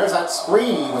coming, and there's that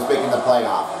screen he was making the play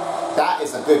off. That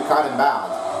is a good cut and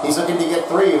bound. He's looking to get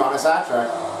 3 on his hat trick.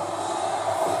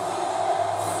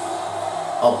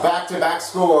 A back-to-back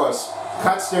scores.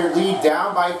 Cuts their lead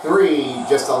down by 3.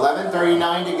 Just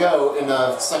 11:39 to go in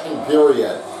the second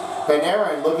period.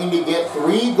 Panarin looking to get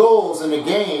 3 goals in the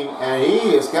game, and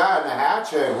he has gotten a hat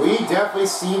trick. We definitely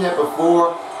seen it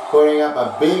before, putting up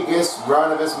a biggest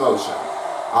run of his motion.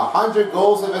 100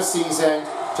 goals of a season,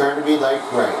 turned to be like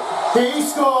great. He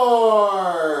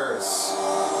scores!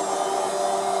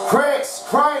 Chris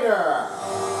Kreider,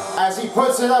 as he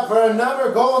puts it up for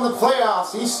another goal in the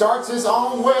playoffs, he starts his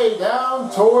own way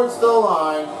down towards the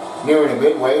line, nearing the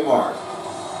midway mark.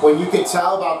 When you could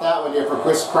tell about that one here for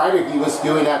Chris Kreider, he was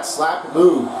doing that slap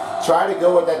move. Try to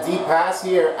go with that deep pass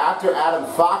here after Adam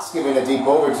Fox giving a deep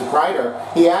over to Kreider.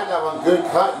 He had that one good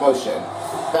cut motion.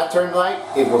 That turned right,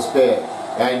 it was big.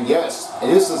 And yes,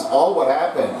 this is all what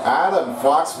happened. Adam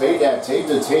Fox made that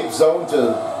tape-to-tape zone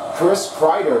to Chris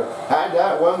Kreider. Had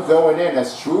that one going in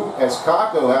as true as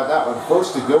Kakko had that one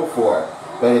first to go for it.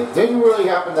 But it didn't really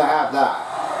happen to have that.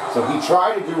 So he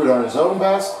tried to do it on his own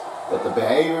best. But the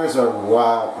behaviors are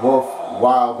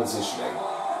wild positioning.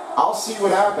 I'll see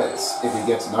what happens if he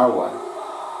gets another one.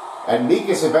 And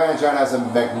Mika Zibanejad has a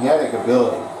magnetic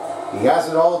ability. He has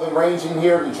it all been ranging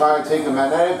here to try to take a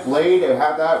magnetic blade and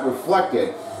have that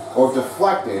reflected or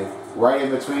deflected right in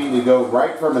between to go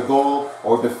right from the goal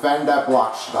or defend that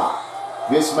block shot.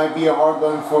 This might be a hard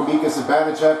one for Mika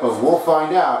Zibanejad, but we'll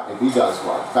find out if he does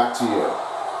one. Back to you.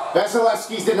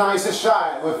 Vasilevsky denies the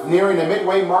shot with nearing the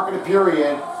midway mark of the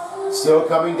period. Still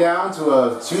coming down to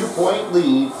a 2-point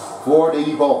lead for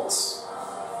the Bolts.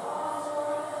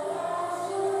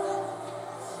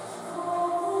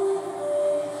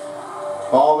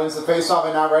 Ball wins the faceoff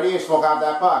and now Radish will have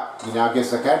that puck. He now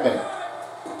gets the Kedman.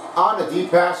 On a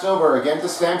deep pass over again to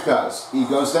Stamkos. He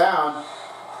goes down.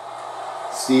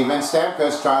 Steven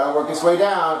Stamkos trying to work his way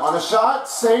down. On a shot,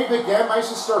 saved again by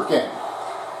Shesterkin.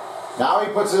 Now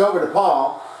he puts it over to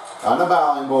Paul on the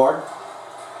bowling board.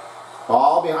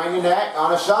 Ball behind the net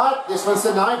on a shot. This one's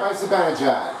denied by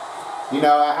Zibanejad. You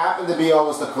know, it happened to be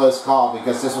almost a close call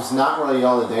because this was not really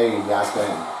all the day he has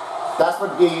been. That's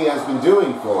what he has been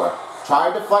doing for.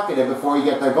 Try deflecting it before you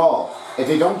get their goal. If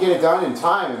they don't get it done in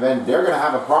time, then they're going to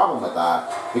have a problem with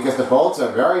that because the Bolts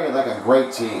are very like a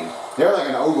great team. They're like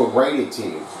an overrated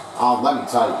team. Let me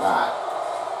tell you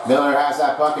that. Miller has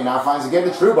that puck and now finds again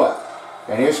to Trouba.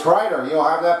 And here's Kreider. He'll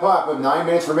have that puck with 9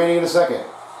 minutes remaining in the second.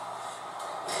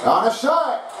 On a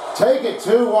shot. Take it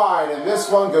too wide. And this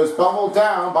one goes bumbled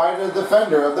down by the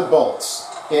defender of the Bolts.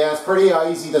 Yeah, it's pretty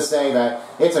easy to say that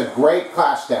it's a great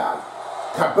clash down.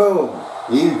 Kaboom.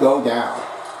 You go down.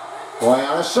 Boy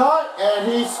on a shot.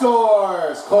 And he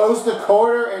scores. Close the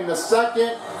quarter in the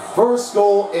second. First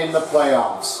goal in the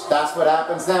playoffs. That's what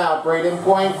happens now. Braden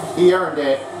Point. He earned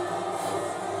it.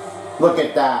 Look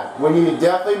at that. When you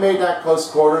definitely made that close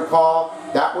quarter call,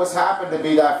 that was happened to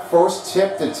be that first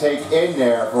tip to take in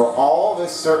there for all the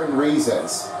certain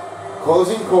reasons.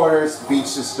 Closing quarters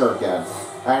beats Shesterkin.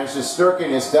 And Shesterkin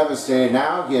is devastated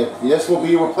now. This will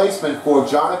be a replacement for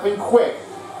Jonathan Quick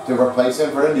to replace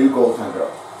him for the new goaltender.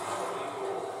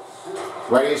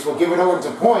 Radius will give it over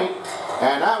to Point.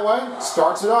 And that one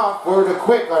starts it off for the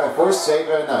Quick on the first save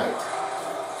of the night.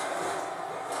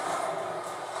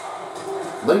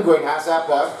 Lindgren has that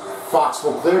puck. Fox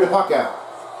will clear the puck out.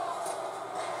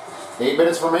 8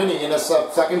 minutes remaining in the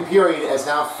second period as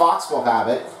now Fox will have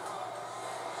it.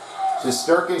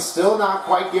 Shesterkin still not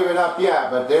quite giving up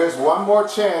yet, but there's one more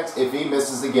chance if he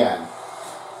misses again.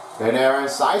 Panarin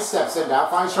sidesteps it, now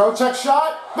finds Trocheck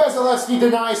shot. Vasilevsky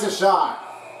denies the shot.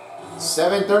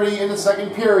 7:30 in the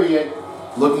second period,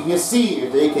 looking to see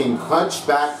if they can punch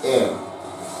back in.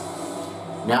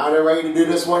 Now they're ready to do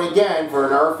this one again for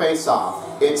another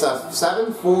face-off. It's a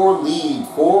 7-4 lead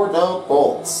for the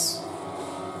Bolts.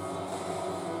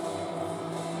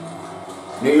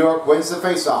 New York wins the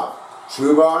face-off.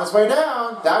 Trouba on his way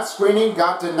down. That screening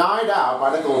got denied out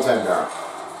by the goaltender.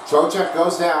 Trocheck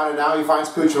goes down and now he finds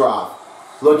Kucherov.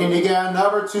 Looking to get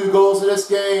another 2 goals in this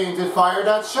game to fire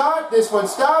that shot. This one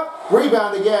stopped.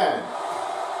 Rebound again.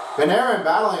 Panarin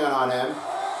battling on him.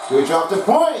 Kucherov to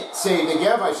Point. Saved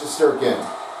again by Shesterkin.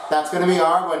 That's going to be a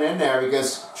hard one in there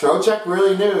because Trocheck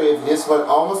really knew if this would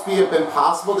almost be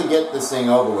impossible to get this thing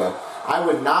over with. I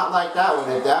would not like that one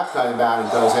if that cutting bound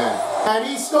and goes in. And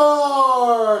he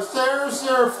scores! There's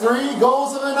your 3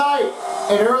 goals of the night.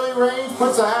 In early range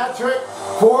puts a hat trick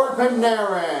for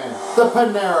Panarin. The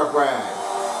Panera Bread.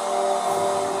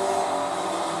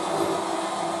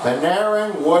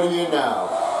 Panarin, what do you know?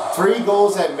 3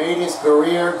 goals that made his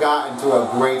career got into a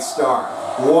great start.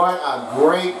 What a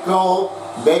great goal.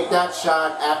 Make that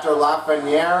shot after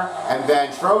Lafreniere, and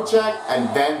then Trocheck,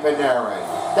 and then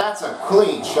Panarin. That's a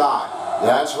clean shot.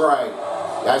 That's right.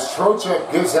 As Trocheck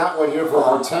gives that one here for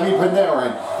Artemi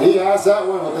Panarin, he has that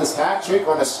one with his hat trick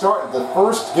on the start of the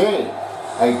first game.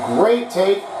 A great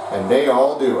take, and they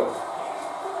all do it.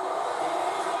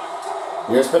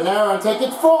 Here's Panarin, take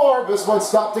it 4. This one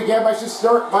stopped again by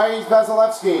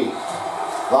Vasilevsky.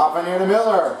 Lafreniere to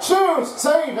Miller. Shoots!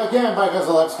 Saved again by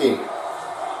Vasilevsky.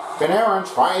 Panarin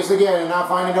tries again and now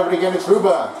finding over again to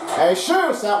Trouba. And he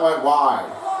shoots! That went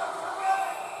wide.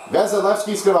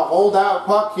 Vasilevsky's going to hold out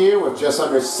puck here with just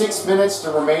under 6 minutes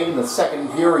to remain in the second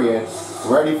period,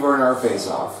 ready for another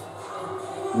face-off.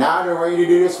 Now they're ready to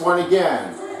do this one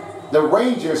again. The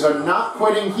Rangers are not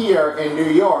quitting here in New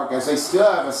York as they still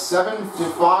have a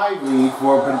 7-5 lead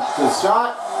for the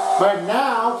shot. But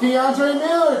now Keandre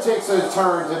Miller takes a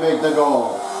turn to make the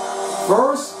goal.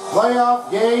 First playoff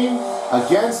game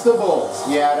against the Bulls.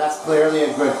 Yeah, that's clearly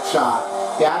a good shot.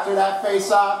 After that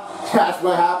face-off, that's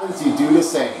what happens. You do the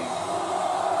same.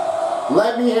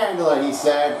 Let me handle it, he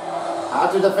said.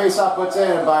 After the face-off puts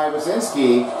in by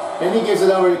Wyszynski, then he gives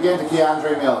it over again to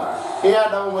Keandre Miller. He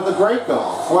had that one with a great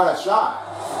goal. What a shot.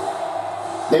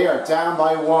 They are down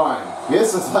by 1.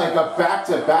 This is like a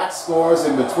back-to-back scores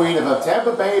in between of the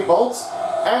Tampa Bay Bolts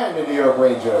and the New York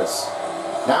Rangers.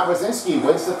 Now Wyszynski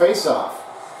wins the face-off.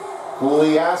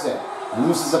 Cooley has it.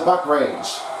 Loses the puck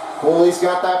range. Cooley's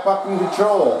got that puck in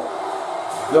control.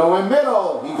 Going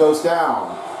middle. He goes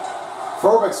down.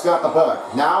 Furbeck's got the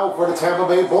puck. Now for the Tampa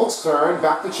Bay Bolts turn.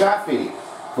 Back to Chaffee.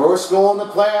 First goal in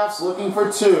the playoffs, looking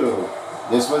for 2.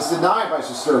 This one's denied by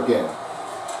Shesterkin.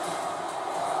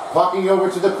 Pucking over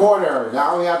to the corner.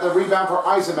 Now we have the rebound for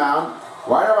Eisenman.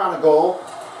 Right around the goal.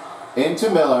 into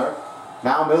Miller.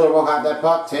 Now Miller will have that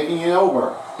puck, taking it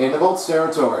over in the Bolts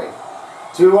territory.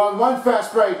 2-on-1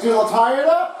 fast break. Do they tie it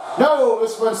up? No,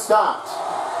 this one stopped.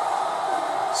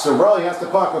 Cirelli has the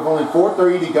puck with only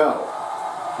 4:30 to go.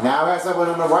 Now has that one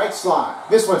in the right slot.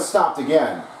 This one stopped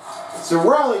again.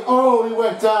 Cirelli, oh, he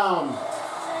went down.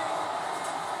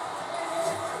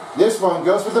 This one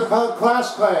goes with the clash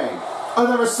clang.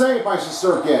 Another save by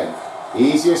Shesterkin.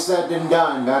 Easier said than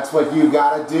done. That's what you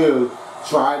gotta do.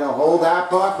 Try to hold that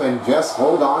puck and just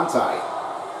hold on tight.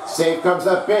 Save comes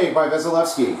up big by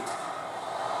Vasilevsky.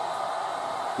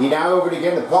 He now over to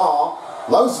again to Paul.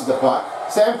 Loses the puck.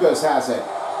 Stamkos has it.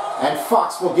 And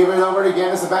Fox will give it over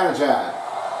again to Zibanejad.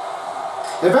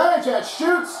 Zibanejad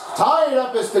shoots. Tie it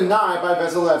up is denied by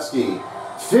Vasilevsky.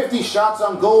 50 shots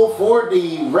on goal for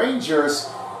the Rangers.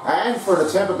 And for the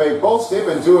Tampa Bay Bolts, they've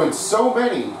been doing so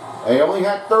many. They only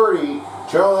had 30,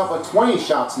 trailing up with 20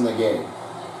 shots in the game.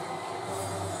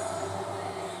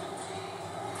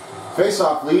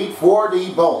 Face-off lead for the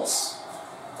Bolts.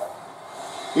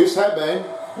 Here's Hedman.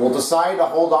 Will decide to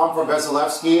hold on for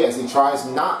Vasilevsky as he tries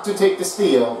not to take the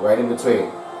steal right in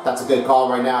between. That's a good call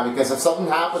right now, because if something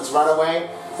happens right away,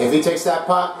 if he takes that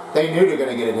puck, they knew they're going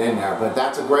to get it in there. But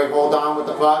that's a great hold on with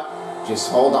the puck.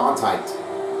 Just hold on tight.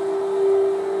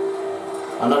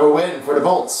 Another win for the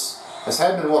Bolts. As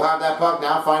Hedman will have that puck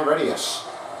now find Redish.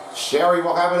 Sherry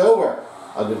will have it over.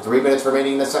 Under 3 minutes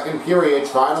remaining in the second period,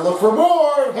 trying to look for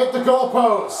more. Hit the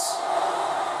goalpost.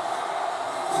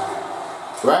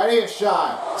 Redish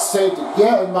shot. Saved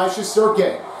again by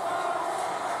Shesterkin.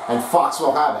 And Fox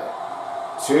will have it.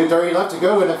 2:30 left to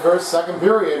go in the second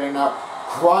period, and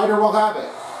Kreider will have it.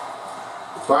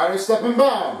 Kreider stepping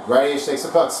back. Redish takes a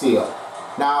puck steal.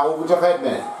 Now over to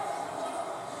Hedman.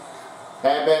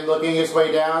 Hedman looking his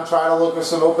way down, trying to look for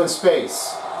some open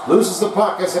space. Loses the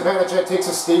puck as Zibanejad takes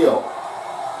a steal.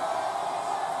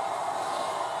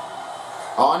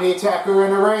 On the attacker in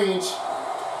the range.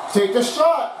 Take the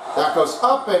shot. That goes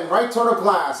up and right toward the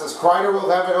glass as Kreider will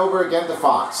have it over again to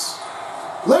Fox.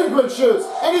 Lindgren shoots,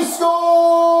 and he scores!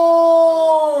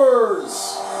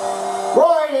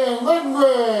 Ryan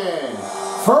Lindgren!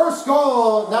 First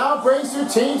goal now brings your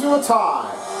team to a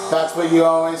tie. That's what you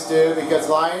always do, because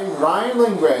Ryan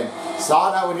Lindgren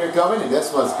saw that when you're coming, and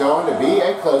this was going to be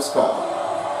a close call.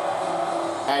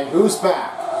 And who's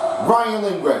back? Ryan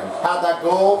Lindgren had that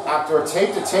goal after a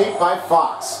tape-to-tape by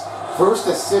Fox. First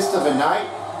assist of the night,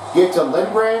 get to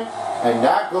Lindgren, and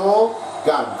that goal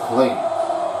got him clean.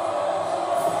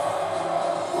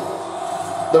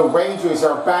 The Rangers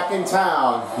are back in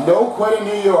town. No quit in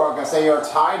New York as they are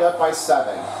tied up by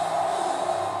 7.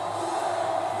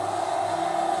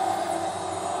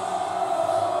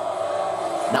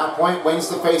 Now Point wins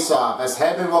the faceoff as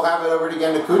Hedman will have it over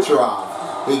again to Kucherov.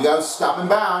 He goes stop and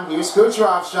bound. Here's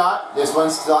Kucherov's shot. This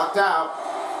one's knocked out.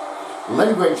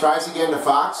 Lindgren tries again to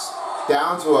Fox.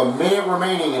 Down to a minute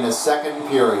remaining in the second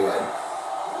period.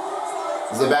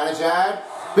 Zibanejad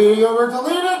beating over,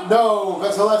 deleted. No,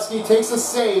 Vasilevsky takes a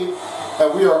save,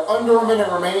 and we are under a minute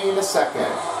remaining in the second.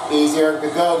 Easier to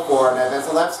go for, and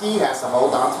Vasilevsky has to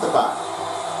hold on to the puck.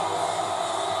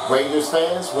 Rangers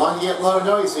fans want to get low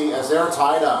noisy as they're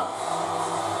tied up.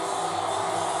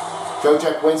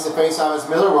 Trocheck wins the faceoff as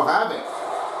Miller will have it.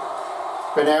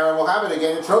 Panarin will have it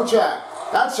again to Trocheck.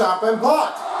 That shot been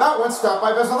blocked. That one stopped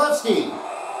by Vasilevsky.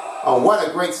 Oh, what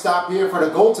a great stop here for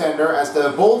the goaltender as the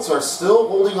Bolts are still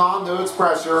holding on to its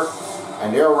pressure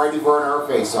and they're ready for another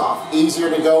face-off. Easier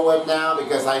to go with now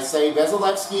because I say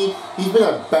Vasilevsky, he's been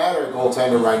a better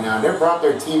goaltender right now. They brought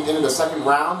their team into the second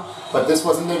round, but this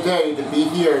wasn't their day to be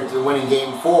here to win in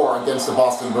Game 4 against the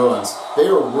Boston Bruins. They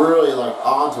were really like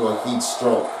onto a heat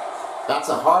stroke. That's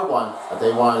a hard one, but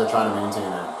they wanted to try to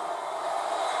maintain it.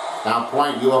 Now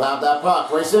Point, you will have that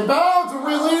puck. Racing bound to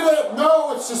relieve it.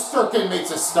 No, it's just Shesterkin makes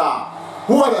a stop.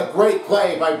 What a great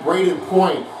play by Braden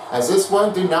Point. As this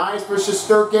one denies for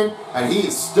Shesterkin, and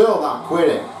he's still not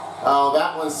quitting. Oh,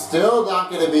 that one's still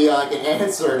not going to be like an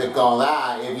answer to call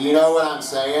that, if you know what I'm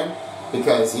saying.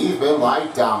 Because he's been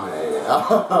like dominated.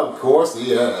 Of course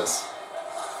he is.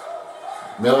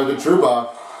 Miller to Trouba.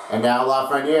 And now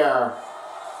Lafreniere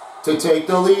to take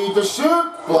the lead to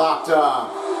shoot. Blocked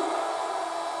up.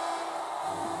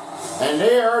 And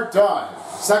they are done.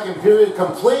 Second period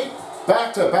complete.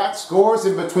 Back-to-back scores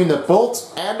in between the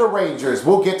Bolts and the Rangers.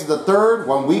 We'll get to the third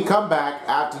when we come back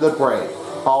after the break.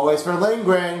 Always for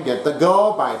Lindgren. Get the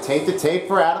goal by tape-to-tape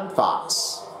for Adam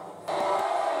Fox.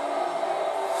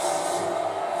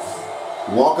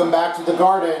 Welcome back to the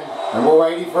Garden. And we're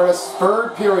ready for this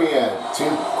third period. 2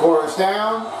 quarters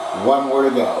down, 1 more to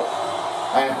go.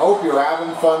 and hope you're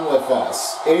having fun with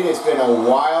us. It has been a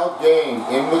wild game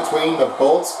in between the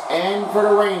Bolts and for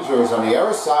the Rangers on the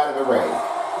other side of the rink.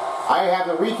 I have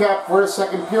the recap for the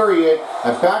second period,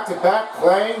 a back-to-back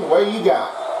playing. What do you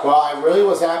got? Well, I really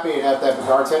was happy enough that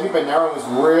Artemi Panarin was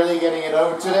really getting it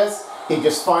over to this. He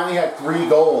just finally had 3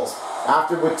 goals.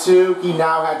 After with 2, he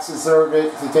now had deserved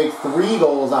it to take 3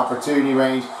 goals opportunity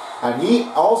range. And he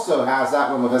also has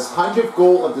that one with his 100th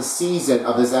goal of the season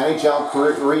of his NHL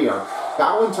career.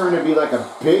 That one turned to be like the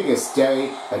biggest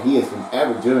day that he has been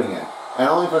ever doing it. And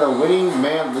only for the winning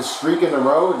man, the streak in a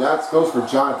row, that goes for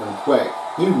Jonathan Quick.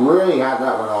 He really had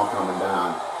that one all coming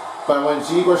down. But when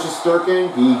Igor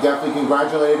Shesterkin, he definitely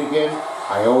congratulated again.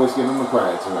 I always give him a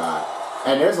credit to that.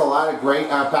 And there's a lot of great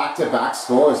back-to-back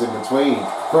scores in between.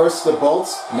 First the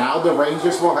Bolts, now the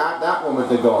Rangers will have that one with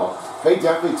the goal. They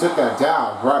definitely took that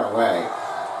down right away.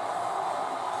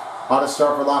 On a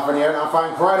start for Lafreniere, now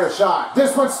find Kreider's shot.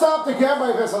 This one stopped again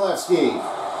by Vasilevsky.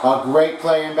 A great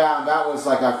play inbound. That was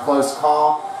like a close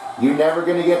call. You're never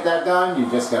going to get that done. You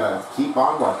just got to keep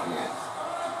on working it.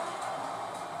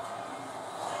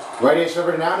 Right-ish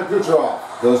over now to Kucherov.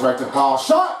 Goes right to Paul.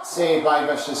 Shot! Saved by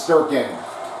Shesterkin.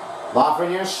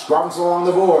 Lafreniere scrums along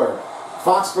the board.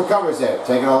 Fox recovers it.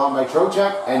 Taken along by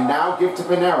Trocheck. And now give to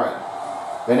Panarin.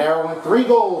 Panarin with 3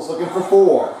 goals, looking for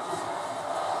 4.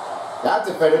 That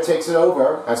defender takes it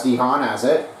over as Dion has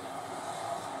it.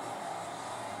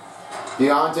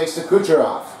 Dion takes to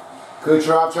Kucherov.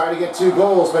 Kucherov tried to get 2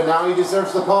 goals, but now he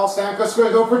deserves the ball. Stamkos going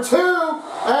to go for 2.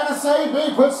 And a save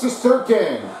he puts to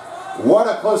Shesterkin. What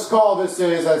a close call this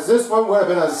is, as this one would have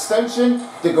been an extension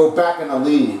to go back in the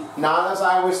lead. Not as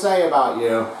I always say about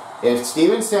you. If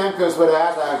Steven Stamkos would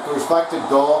have had that reflected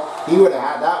goal, he would have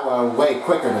had that one way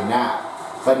quicker than that.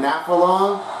 But not for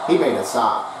long, he made a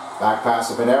stop. Back pass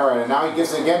to Panarin, and now he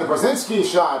gives it again to Brzezinski's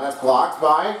shot. That's blocked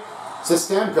by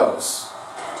Stamkos.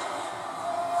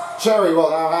 Cherry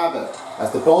will now have it,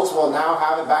 as the Bolts will now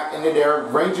have it back into their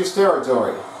Rangers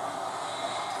territory.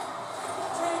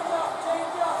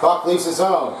 Buck leaves his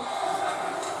own.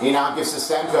 He now gives to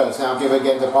Stamkos, now give it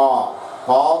again to Paul.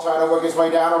 Paul trying to work his way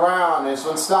down around. This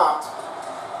one stopped.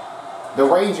 The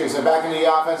Rangers are back into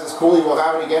the offense as Cooley will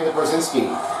have it again to Brzezinski.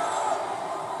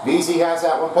 VZ has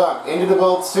that one puck into the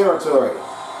Bolts territory.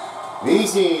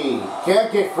 VZ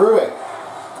can't get through it.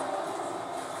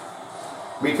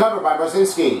 Recovered by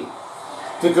Brzezinski.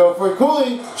 To go for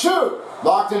Cooley. Shoot!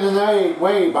 Locked in the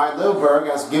way by Lilberg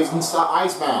as Gibson's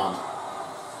icebound.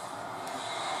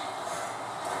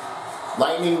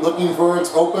 Lightning looking for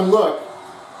its open look.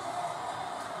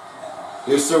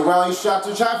 Here's Sorelli's shot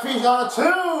to Chaffee on a 2.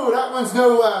 That one's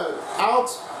no out.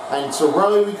 And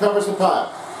Sorelli recovers the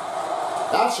puck.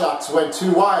 That shot went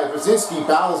too wide. Brzezinski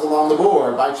battles along the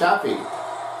board by Chaffee.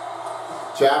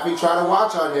 Chaffee trying to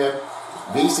watch on him.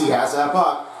 VC has that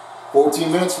puck. 14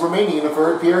 minutes remaining in the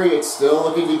third period. Still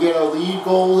looking to get a lead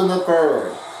goal in the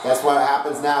third. That's what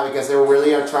happens now because they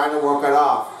really are trying to work it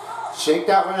off. Shake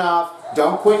that one off.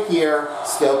 Don't quit here.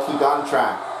 Still keep on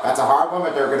track. That's a hard one,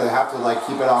 but they're going to have to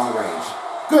keep it on the range.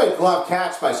 Good glove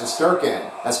catch by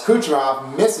Shesterkin as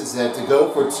Kucherov misses it to go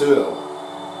for 2.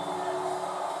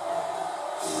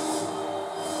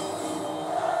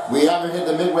 We haven't hit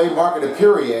the midway mark of the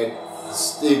period.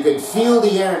 You can feel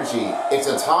the energy. It's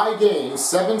a tie game,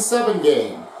 7-7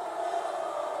 game.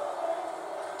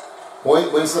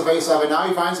 Point wins the faceoff, and now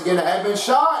he finds again a headman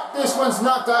shot. This one's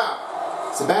knocked out.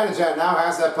 Zibanejad now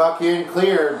has that puck here and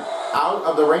cleared out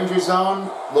of the Ranger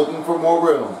zone, looking for more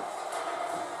room.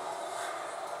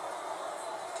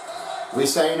 We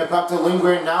send the puck to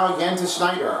Lindgren, now again to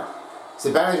Schneider.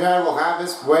 Zibanejad will have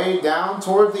his way down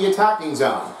toward the attacking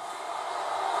zone.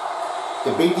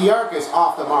 To beat the arc is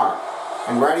off the mark.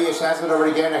 And Radish has it over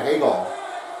again to Hagel.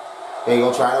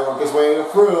 Hagel trying to work his way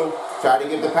through, try to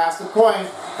get the pass to point,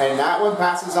 and that one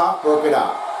passes off, broke it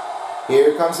up.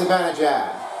 Here comes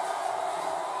Zibanejad.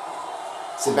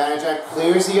 Zibanejad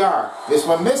clears the arc. This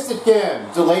one missed it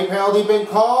again. Delay penalty been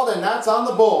called, and that's on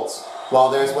the Bolts. Well,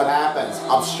 there's what happens.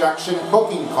 Obstruction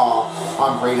hooking call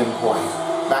on Braden Point.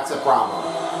 That's a problem.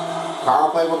 Power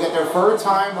play will get their third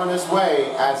time on its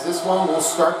way, as this one will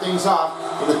start things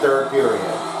off in the third period.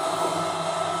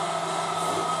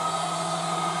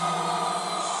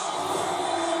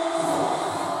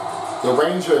 The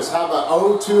Rangers have an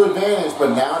 0-2 advantage,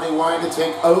 but now they wanted to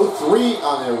take 0-3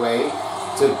 on their way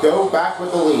to go back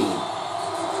with the lead.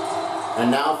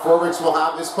 And now Fredericks will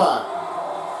have this puck.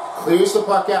 Clears the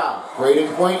puck out.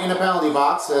 Braden Point in the penalty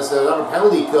box as there's another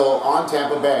penalty kill on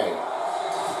Tampa Bay.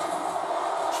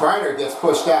 Strider gets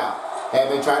pushed out.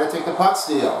 Edmund trying to take the puck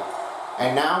steal.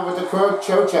 And now with the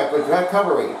Trocheck with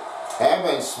recovery.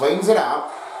 Edmund swings it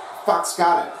out. Fox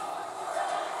got it.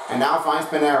 And now finds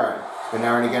Panarin.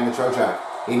 Panarin again to Trocheck.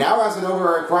 He now has it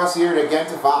over across here again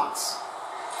to Fox.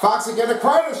 Fox again to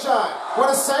Kreider shot. What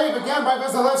a save again by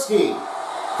Vasilevsky.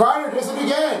 Kreider does it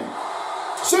again.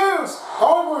 Shoots!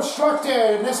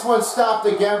 Overstructed. And this one stopped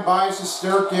again by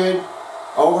Shesterkin.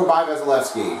 Over by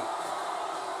Vasilevsky.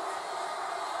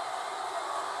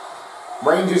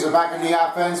 Rangers are back in the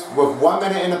offense with 1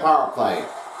 minute in the power play.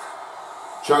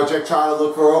 Trocheck trying to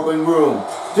look for open room.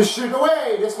 To shoot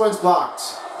away. This one's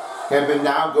blocked. Kevin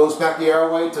now goes back the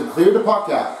airway to clear the puck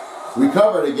out.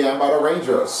 Recovered again by the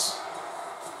Rangers.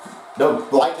 The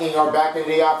Lightning are back in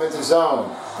the offensive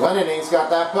zone. Glendening's got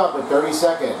that puck with 30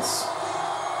 seconds.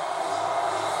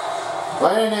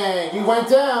 Glendening, you went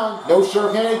down. No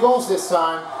short-handed goals this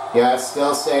time. Yeah,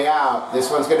 still stay out.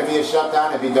 This one's going to be a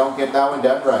shutdown if you don't get that one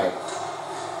done right.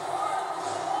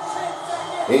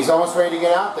 He's almost ready to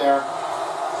get out there.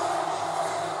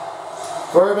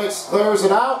 Verbeek clears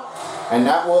it out. And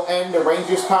that will end the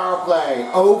Rangers power play.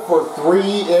 0 for 3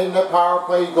 in the power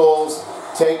play goals.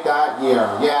 Take that here.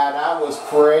 Yeah, that was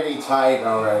pretty tight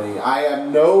already. I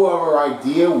have no other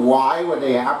idea why, what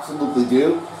they absolutely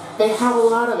do. They have a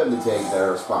lot of them to take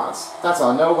their spots. That's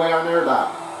all. No way on there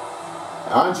that.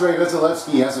 Andrei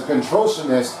Vasilevsky has a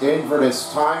contortionist in for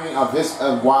this timing of this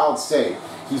wild save.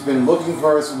 He's been looking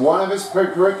for one of his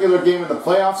curricular game in the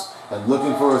playoffs and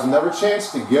looking for another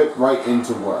chance to get right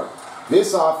into work.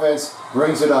 This offense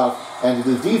brings it up, and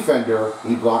to the defender,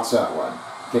 he blocks that one.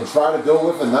 Can try to go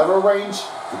with another range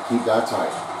to keep that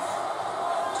tight.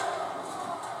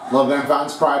 Logan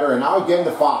finds Kreider, and now again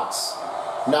to Fox.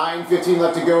 9:15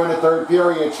 left to go in the third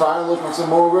period. Trying to look for some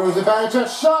more room. Advantage, a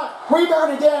shot!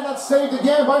 Rebound again, that's saved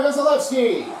again by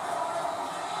Vasilevsky.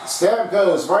 Stamp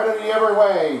goes right on the other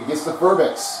way. Gets the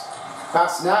Verbeek.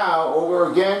 Pass now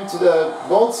over again to the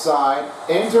both side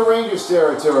into Rangers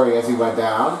territory as he went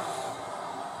down.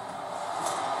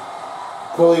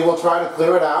 Cooley will try to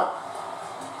clear it out.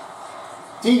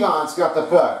 Degon's got the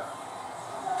puck.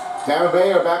 Tampa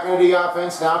Bay are back into the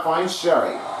offense. Now finds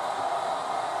Sherry.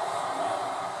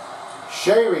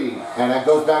 Sherry, and that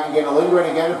goes back again to Lindgren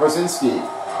again to Brzezinski.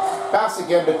 Pass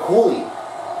again to Cooley.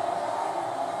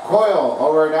 Coyle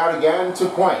over and out again to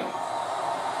Point.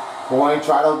 Point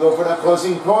try to go for that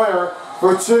closing corner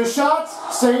for 2 shots.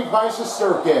 Saved by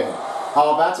Shesterkin.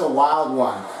 Oh, that's a wild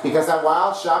one. Because that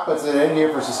wild shot puts it in here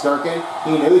for Shesterkin.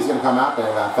 He knew he was going to come out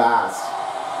there that fast.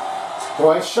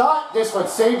 Point shot. This one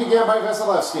saved again by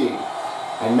Vasilevsky.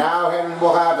 And now Henry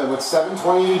will have it with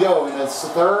 7:20 to go in this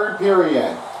third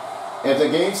period. If the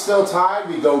game's still tied,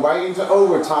 we go right into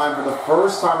overtime for the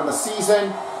first time in the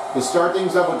season to start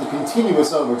things up with the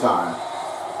continuous overtime.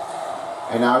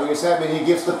 And now here's Hedman. He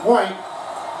gives the Point.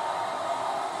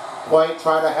 Point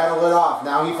trying to headle it off.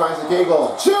 Now he finds the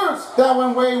K-goal. Shoots! That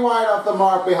one way wide off the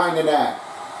mark behind the net.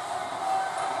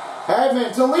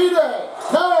 Hedman to lead it.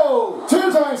 No!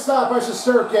 2-time stop by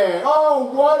Shesterkin. Oh,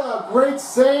 what a great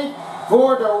save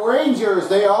for the Rangers.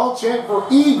 They all chant for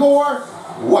Igor.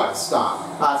 What a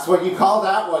stop. That's what you call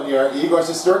that one here. Igor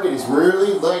Shesterkin is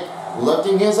really like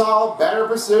lifting his all. Better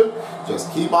pursuit.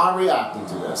 Just keep on reacting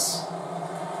to this.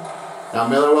 Now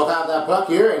Miller will have that puck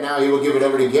here, and now he will give it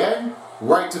over again.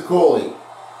 Right to Cooley.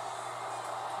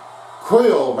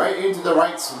 Quill right into the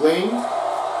right wing.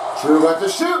 True at the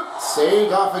shoot.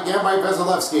 Saved off again by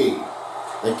Vasilevsky.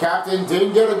 The captain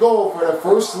didn't get a goal for the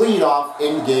first lead-off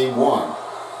in Game 1.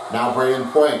 Now Braden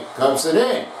Point comes it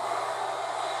in.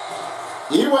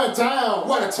 He went down.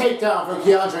 What a takedown from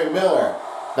Keandre Miller.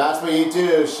 That's what you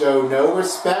do. Show no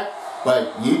respect,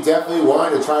 but you definitely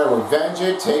wanted to try to revenge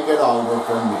it. Take it over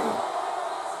from me.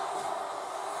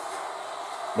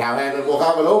 Now Hammond will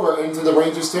have it over into the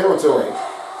Rangers territory.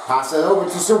 Pass it over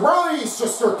to Cirelli.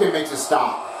 Shesterkin makes a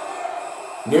stop.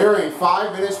 Nearing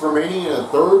 5 minutes remaining in the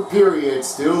third period.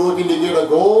 Still looking to get a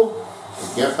goal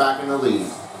and get back in the lead.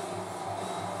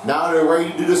 Now they're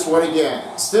ready to do this one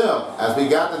again. Still, as we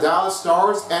got the Dallas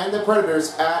Stars and the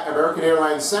Predators at American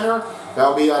Airlines Center.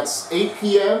 That'll be at 8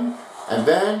 p.m. And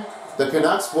then the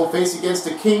Canucks will face against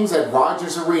the Kings at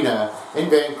Rogers Arena in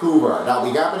Vancouver.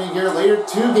 That'll be happening here later.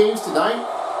 2 games tonight,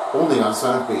 only on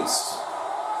Son of Beast.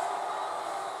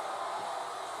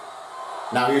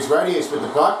 Now here's Redius with the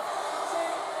puck.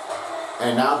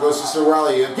 And now goes to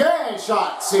Cirelli. Again,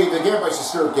 shot saved again by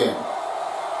Shesterkin.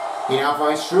 He now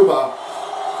finds Trouba.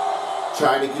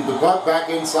 Trying to keep the puck back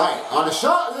inside. On a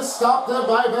shot, this stopped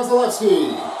by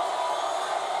Vasilevsky.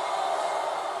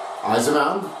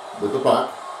 Eisenman with the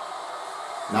puck.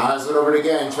 Now has it over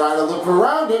again, trying to look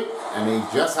around it. And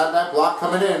he just had that block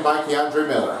coming in by Keandre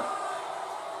Miller.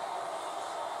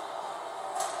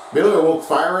 Miller will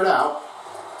fire it out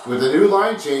with a new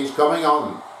line change coming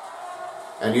on.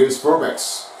 And here's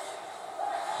Verbeek.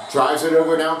 Drives it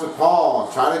over down to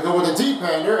Paul. Trying to go with a deep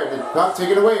hander, and the puck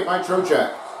taken away by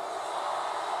Trocheck.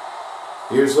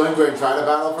 Here's Lindgren trying to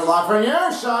battle for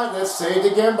Lafreniere. Shot. That's saved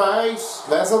again by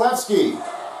Vasilevsky.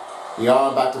 The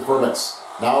on back to Furbix.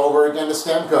 Now over again to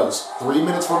Stamkos. 3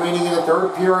 minutes remaining in the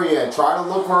third period. Try to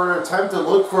look for an attempt to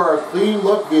look for a clean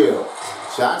look view.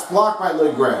 Shots blocked by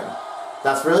Lindgren.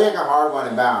 That's really like a hard one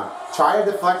inbound. Try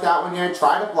to deflect that one here.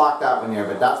 Try to block that one here.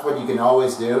 But that's what you can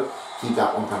always do. Keep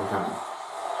that one coming.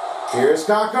 Here's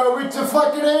Kakko. We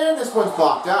deflected in. This one's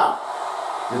blocked out.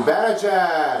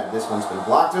 Zibanejad. This one's been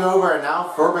blocked over. And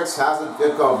now Furbix has it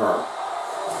kick over.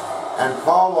 And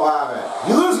Paul will have it.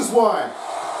 He loses one.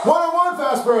 1-on-1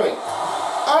 fast break.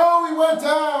 Oh, he went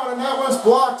down, and that was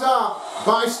blocked up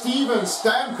by Steven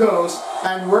Stamkos,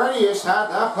 and Renish had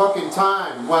that puck in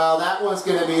time. Well, that was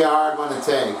going to be a hard one to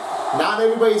take. Not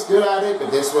everybody's good at it,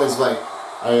 but this was like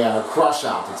a crush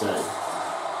out to take.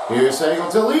 Here's Hagel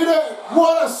to lead it.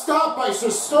 What a stop by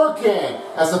Shesterkin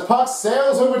as the puck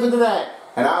sails over to the net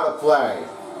and out of play.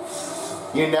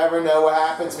 You never know what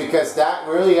happens because that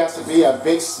really has to be a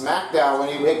big smackdown when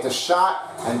you make the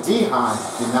shot, and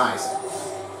Dehan denies it.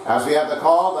 As we have the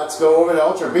call, let's go over to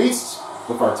Ultra Beast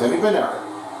with Artemi Panarin.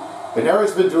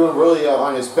 Panarin's been doing really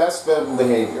on his best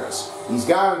behaviors. He's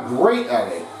gotten great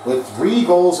at it with 3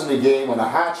 goals in the game and a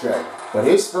hat trick, but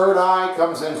his third eye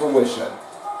comes in fruition.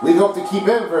 We hope to keep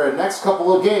him for the next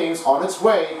couple of games on its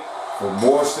way for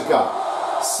more to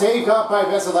come. Saved up by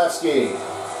Vasilevsky.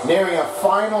 Nearing a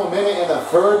final minute in the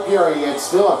third period,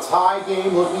 still a tie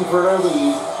game looking for their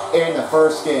lead in the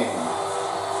first game.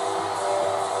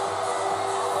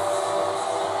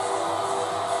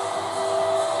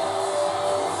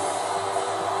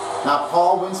 Now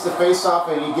Paul wins the faceoff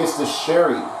and he gets to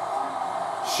Sherry.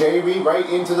 Sherry right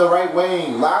into the right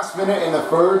wing. Last minute in the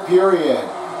third period.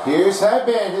 Here's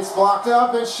Hedman. It's blocked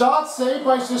up and shot saved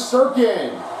by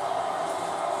Shesterkin.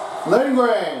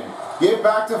 Lindgren. Give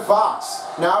back to Fox.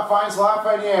 Now finds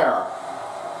Lafreniere.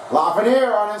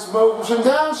 Lafreniere on his motion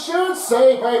down. Shoots.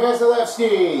 Saved by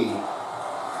Vasilevsky.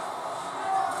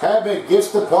 Hedman gives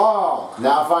to Paul.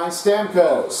 Now finds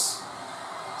Stamkos.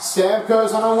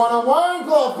 Stamkos on a one-on-one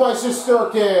glove by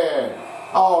Shesterkin.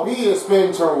 Oh, he has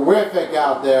been terrific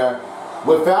out there.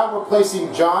 Without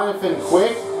replacing Jonathan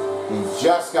Quick, he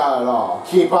just got it all.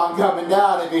 Keep on coming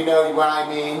down if you know what I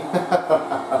mean.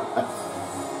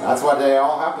 That's what they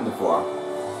all happened for.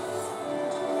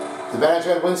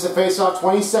 Zibanejad wins the faceoff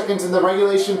 20 seconds in the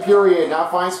regulation period. Now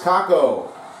finds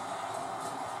Kakko.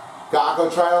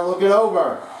 Kakko trying to look it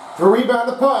over. To rebound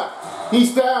the puck.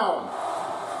 He's down.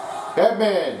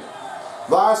 Hedman.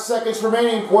 Last seconds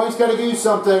remaining. Point's got to do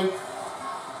something.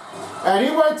 And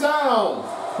he went down.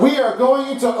 We are going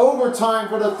into overtime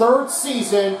for the third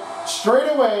season. Straight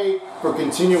away for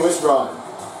continuous run.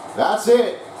 That's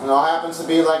it. It all happens to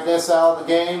be like this out of the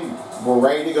game. We're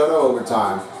ready to go to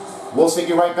overtime. We'll take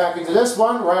you right back into this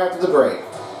one right after the break.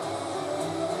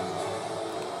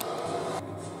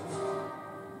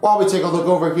 While we take a look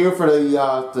over here for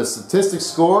the statistics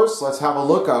scores, let's have a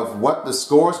look of what the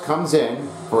scores comes in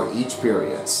for each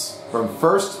periods, from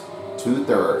first to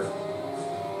third.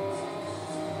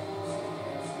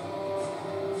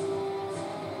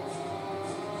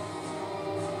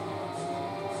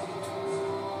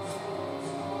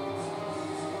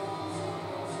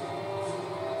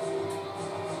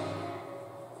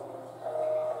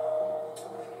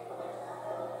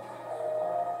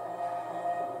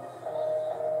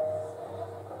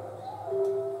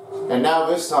 And now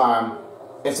this time,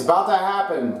 it's about to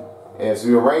happen as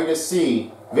we are ready to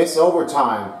see this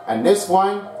overtime. And this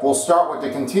one will start with the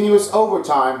continuous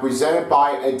overtime presented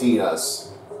by Adidas.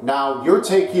 Now, your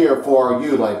take here for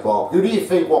you, Lightbulb. Who do you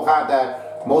think will have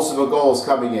that most of the goals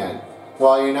coming in?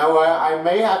 Well, you know what? I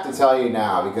may have to tell you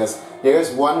now because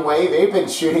there's one way they've been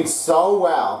shooting so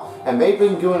well and they've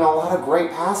been doing a lot of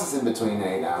great passes in between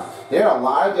there now. There are a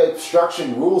lot of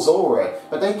obstruction rules over it,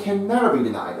 but they can never be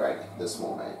denied right at this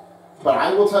moment. But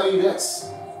I will tell you this,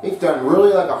 they've done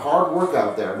really like a hard work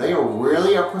out there. They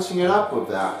really are pushing it up with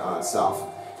that itself.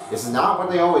 It's not what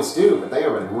they always do, but they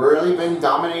have really been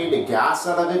dominating the gas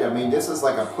out of it. I mean, this is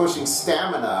like a pushing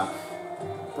stamina,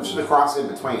 pushing across in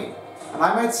between. And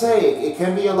I might say it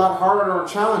can be a lot harder or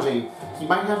challenging. He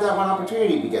might have that one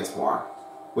opportunity if he gets more.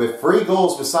 With 3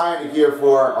 goals beside here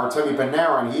for Artemi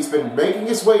Panarin, he's been making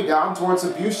his way down towards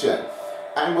the view shed.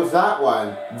 And with that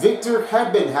one, Victor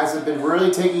Hedman hasn't been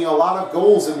really taking a lot of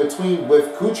goals in between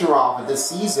with Kucherov this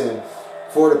season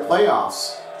for the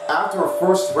playoffs. After a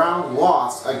first round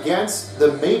loss against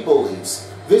the Maple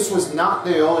Leafs, this was not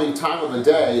the only time of the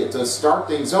day to start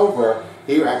things over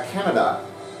here at Canada.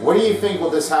 What do you think will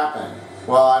this happen?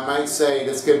 Well, I might say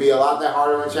this could be a lot that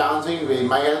harder and challenging. We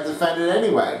might have to defend it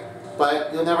anyway.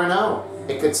 But you'll never know.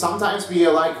 It could sometimes be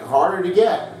like harder to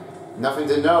get. Nothing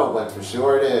to know, but for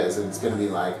sure it is. And it's going to be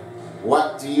like,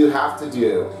 what do you have to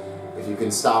do if you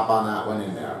can stop on that one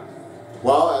in there?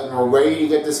 Well, and we're ready to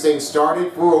get this thing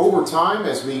started for overtime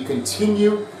as we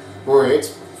continue for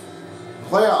its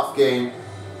playoff game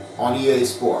on EA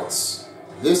Sports.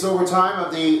 This overtime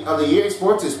of the EA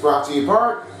Sports is brought to you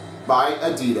part by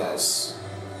Adidas.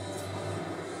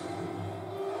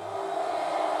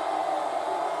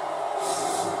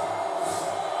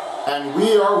 And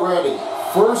we are ready.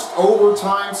 First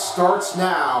overtime starts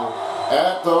now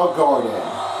at the Garden.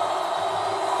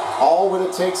 All what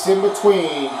it takes in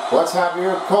between. Let's have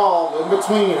your call in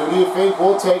between. Who do you think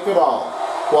will take it all?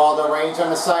 Well, the range on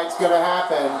the site's going to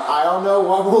happen. I don't know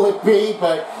what will it be,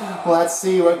 but let's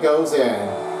see what goes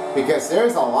in. Because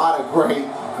there's a lot of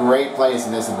great plays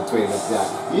in this in between.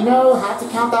 You know, have to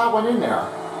count that one in there.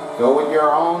 Go with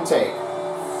your own take.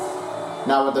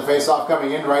 Now with the face-off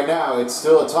coming in right now, it's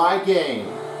still a tie game.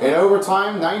 In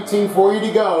overtime, 19:40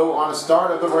 to go on the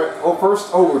start of the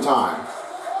first overtime.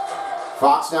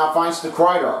 Fox now finds to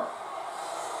Kreider.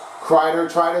 Kreider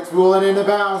tried to rule it into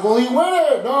bounds. Will he win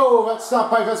it? No, that's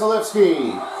stopped by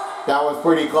Vasilevsky. That was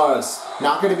pretty close.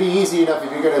 Not going to be easy enough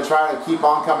if you're going to try to keep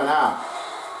on coming out.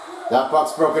 That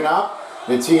puck's broken up.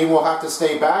 The team will have to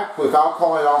stay back without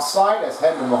calling offside as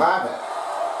Hedman will have it.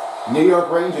 New York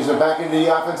Rangers are back into the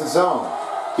offensive zone.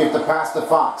 Give the pass to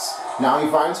Fox. Now he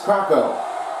finds Krakow.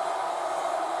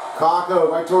 Krakow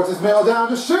right towards his middle down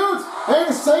to shoot. And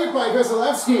a save by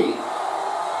Vasilevsky.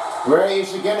 Ready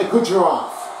again to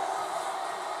Kucherov.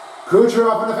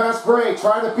 Kucherov on a fast break,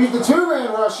 trying to beat the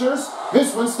two-man rushers.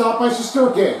 This one stopped by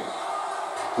Shesterkin.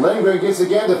 Lindgren gets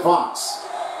again to Fox.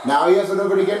 Now he has it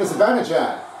over again to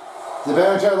Zibanejad.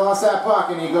 Zibanejad lost that puck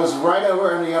and he goes right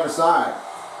over on the other side.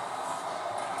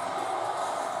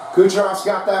 Kucherov's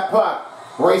got that puck,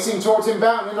 racing towards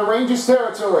inbound in the Rangers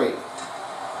territory.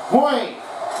 Point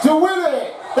to win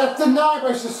it. That's denied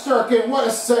by Shesterkin. What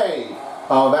a save.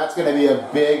 Oh, that's going to be a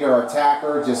bigger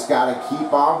attacker. Just got to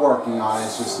keep on working on it,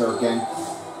 Shesterkin.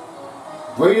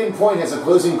 Braden Point has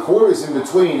opposing quarters in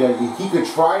between that he could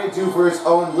try to do for his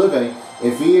own living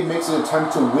if he makes an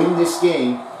attempt to win this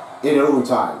game in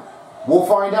overtime. We'll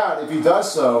find out if he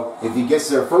does so, if he gets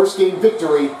their first game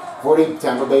victory for the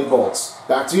Tampa Bay Bolts.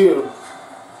 Back to you.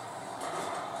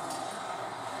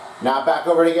 Now back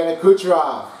over again to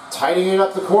Kucherov, tightening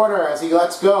up the corner as he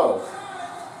lets go.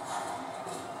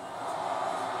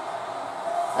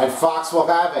 And Fox will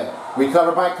have it.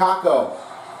 Recovered by Kakko.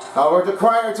 Over to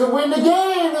Kreider to win the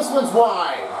game. This one's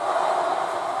wide.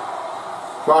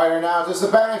 Kreider now to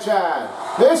Zibanejad.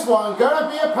 This one gonna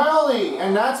be a penalty,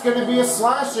 and that's gonna be a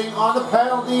slashing on the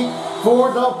penalty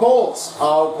for the Bolts.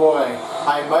 Oh boy,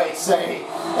 I might say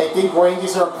I think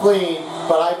Rangers are clean,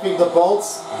 but I think the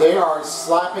Bolts, they are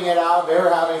slapping it out. They're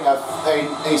having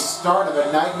a start of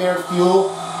a nightmare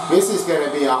fuel. This is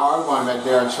gonna be a hard one that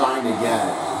they're trying to get.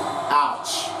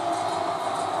 Ouch.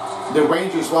 The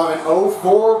Rangers will have an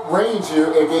 0-4 range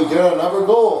here if they get another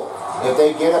goal. If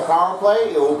they get a power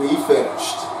play, it will be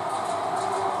finished.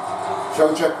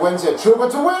 Trocheck wins it. Trouba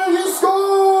to win it. He scores!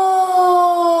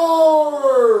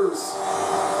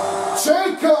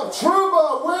 Jacob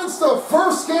Trouba wins the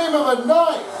first game of the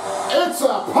night. It's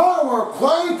a power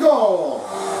play goal.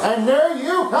 And there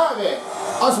you have it.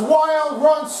 A wild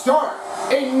run start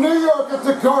in New York at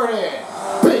the Garden.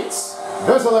 Beats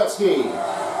Vasilevsky.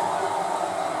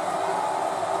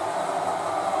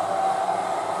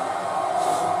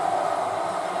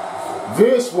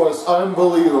 This was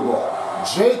unbelievable.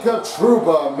 Jacob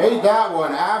Trouba made that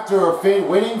one after a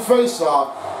winning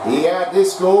faceoff. He had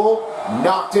this goal,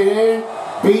 knocked it in,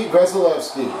 beat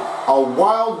Vasilevsky. A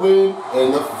wild win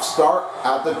in the start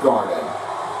at the Garden.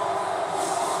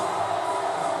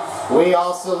 We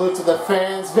all salute to the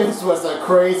fans. This was a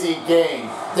crazy game.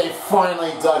 They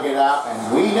finally dug it out,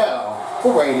 and we know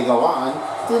we're ready to go on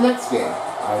to the next game.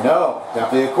 I know,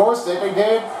 definitely, of course, if they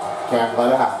did, can't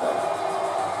let it happen.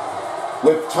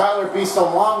 With Tyler Beast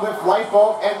along with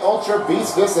Lightbulb and Ultra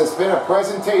Beast, this has been a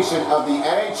presentation of the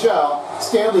NHL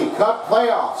Stanley Cup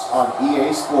Playoffs on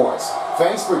EA Sports.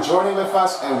 Thanks for joining with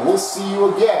us, and we'll see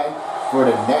you again for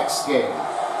the next game.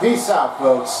 Peace out,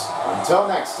 folks. Until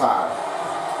next time.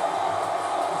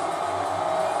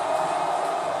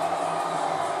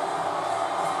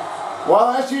 Well,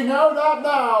 as you know that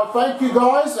now, thank you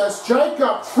guys, as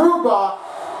Jacob Trouba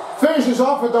finishes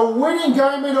off with the winning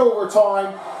game in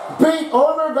overtime, beat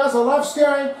Oliver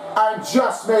Vasilevsky, and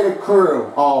just made it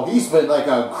crew. Oh, he's been like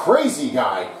a crazy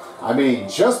guy. I mean,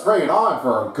 just bring it on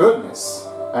for goodness.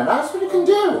 And that's what you can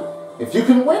do. If you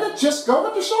can win it, just go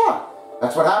with the shot.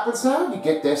 That's what happens now. You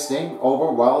get this thing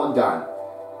over well and done.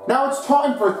 Now it's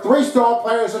time for 3 star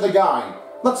players of the game.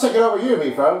 Let's take it over you,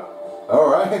 Mifo.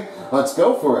 Alright, let's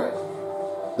go for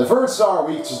it. The first star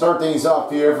we start things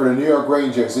off here for the New York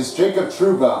Rangers is Jacob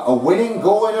Trouba, a winning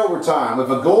goal in overtime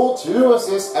with a goal, 2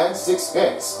 assists, and 6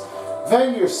 hits.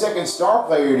 Then your second star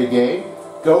player of the game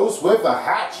goes with a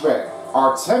hat trick.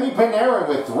 Artemi Panarin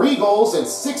with 3 goals and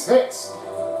 6 hits.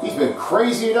 He's been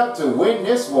crazy enough to win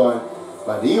this one,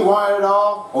 but he won it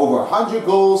all. Over 100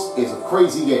 goals is a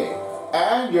crazy game.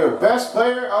 And your best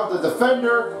player of the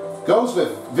defender goes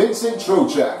with Vincent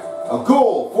Trocheck. A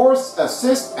goal, 4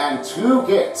 assists, and 2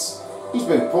 hits. He's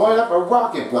been pulling up a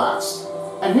rocket blast.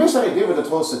 And here's what he did with the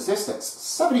 12 statistics.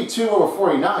 72 over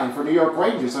 49 for New York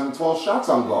Rangers on 12 shots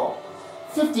on goal.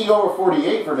 50 over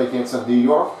 48 for the Kings of New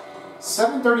York.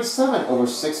 737 over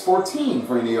 614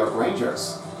 for the New York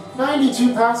Rangers.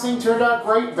 92 passing turned out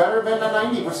great, better than the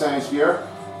 90% here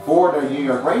for the New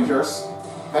York Rangers.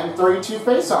 And 32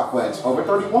 face-off wins, over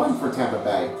 31 for Tampa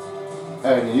Bay.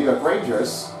 And the New York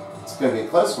Rangers, it's going to be a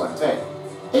close one, too.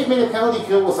 8-minute penalty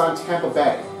kill was on Tampa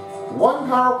Bay. 1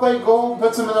 power play goal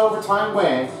puts them in an overtime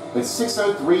win with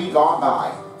 6:03 gone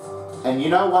by. And you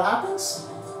know what happens?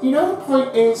 You know the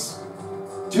point is,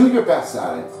 do your best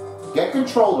at it, get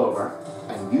control over,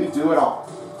 and you do it all.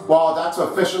 Well, that's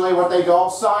officially what they all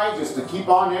say, just to keep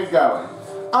on it going.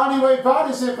 Anyway, that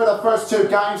is it for the first 2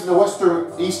 games in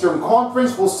the Eastern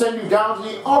Conference. We'll send you down to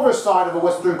the other side of the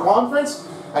Western Conference,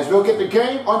 as we'll get the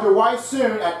game underway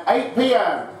soon at 8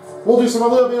 p.m. We'll do a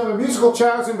little bit of a musical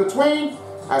chairs in between,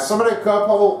 as some of the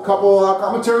couple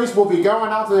commentaries will be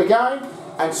going out to the game,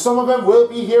 and some of them will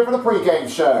be here for the pregame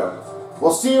show.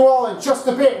 We'll see you all in just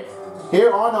a bit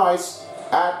here on ice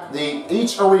at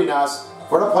each arenas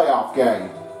for the playoff game.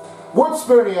 Wood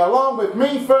Spoony along with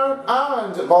me, Fern,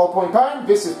 and Ballpoint Pen.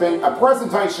 This has been a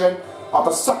presentation of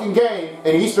the second game in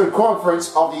the Eastern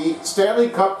Conference of the Stanley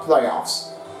Cup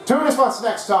playoffs. Tune in us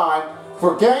next time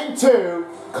for Game 2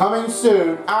 coming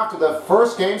soon after the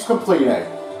first game's completed.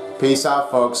 Peace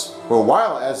out, folks, for a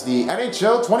while as the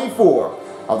NHL 24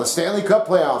 of the Stanley Cup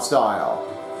playoff style.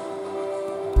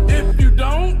 If you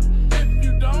don't,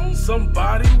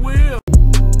 somebody will.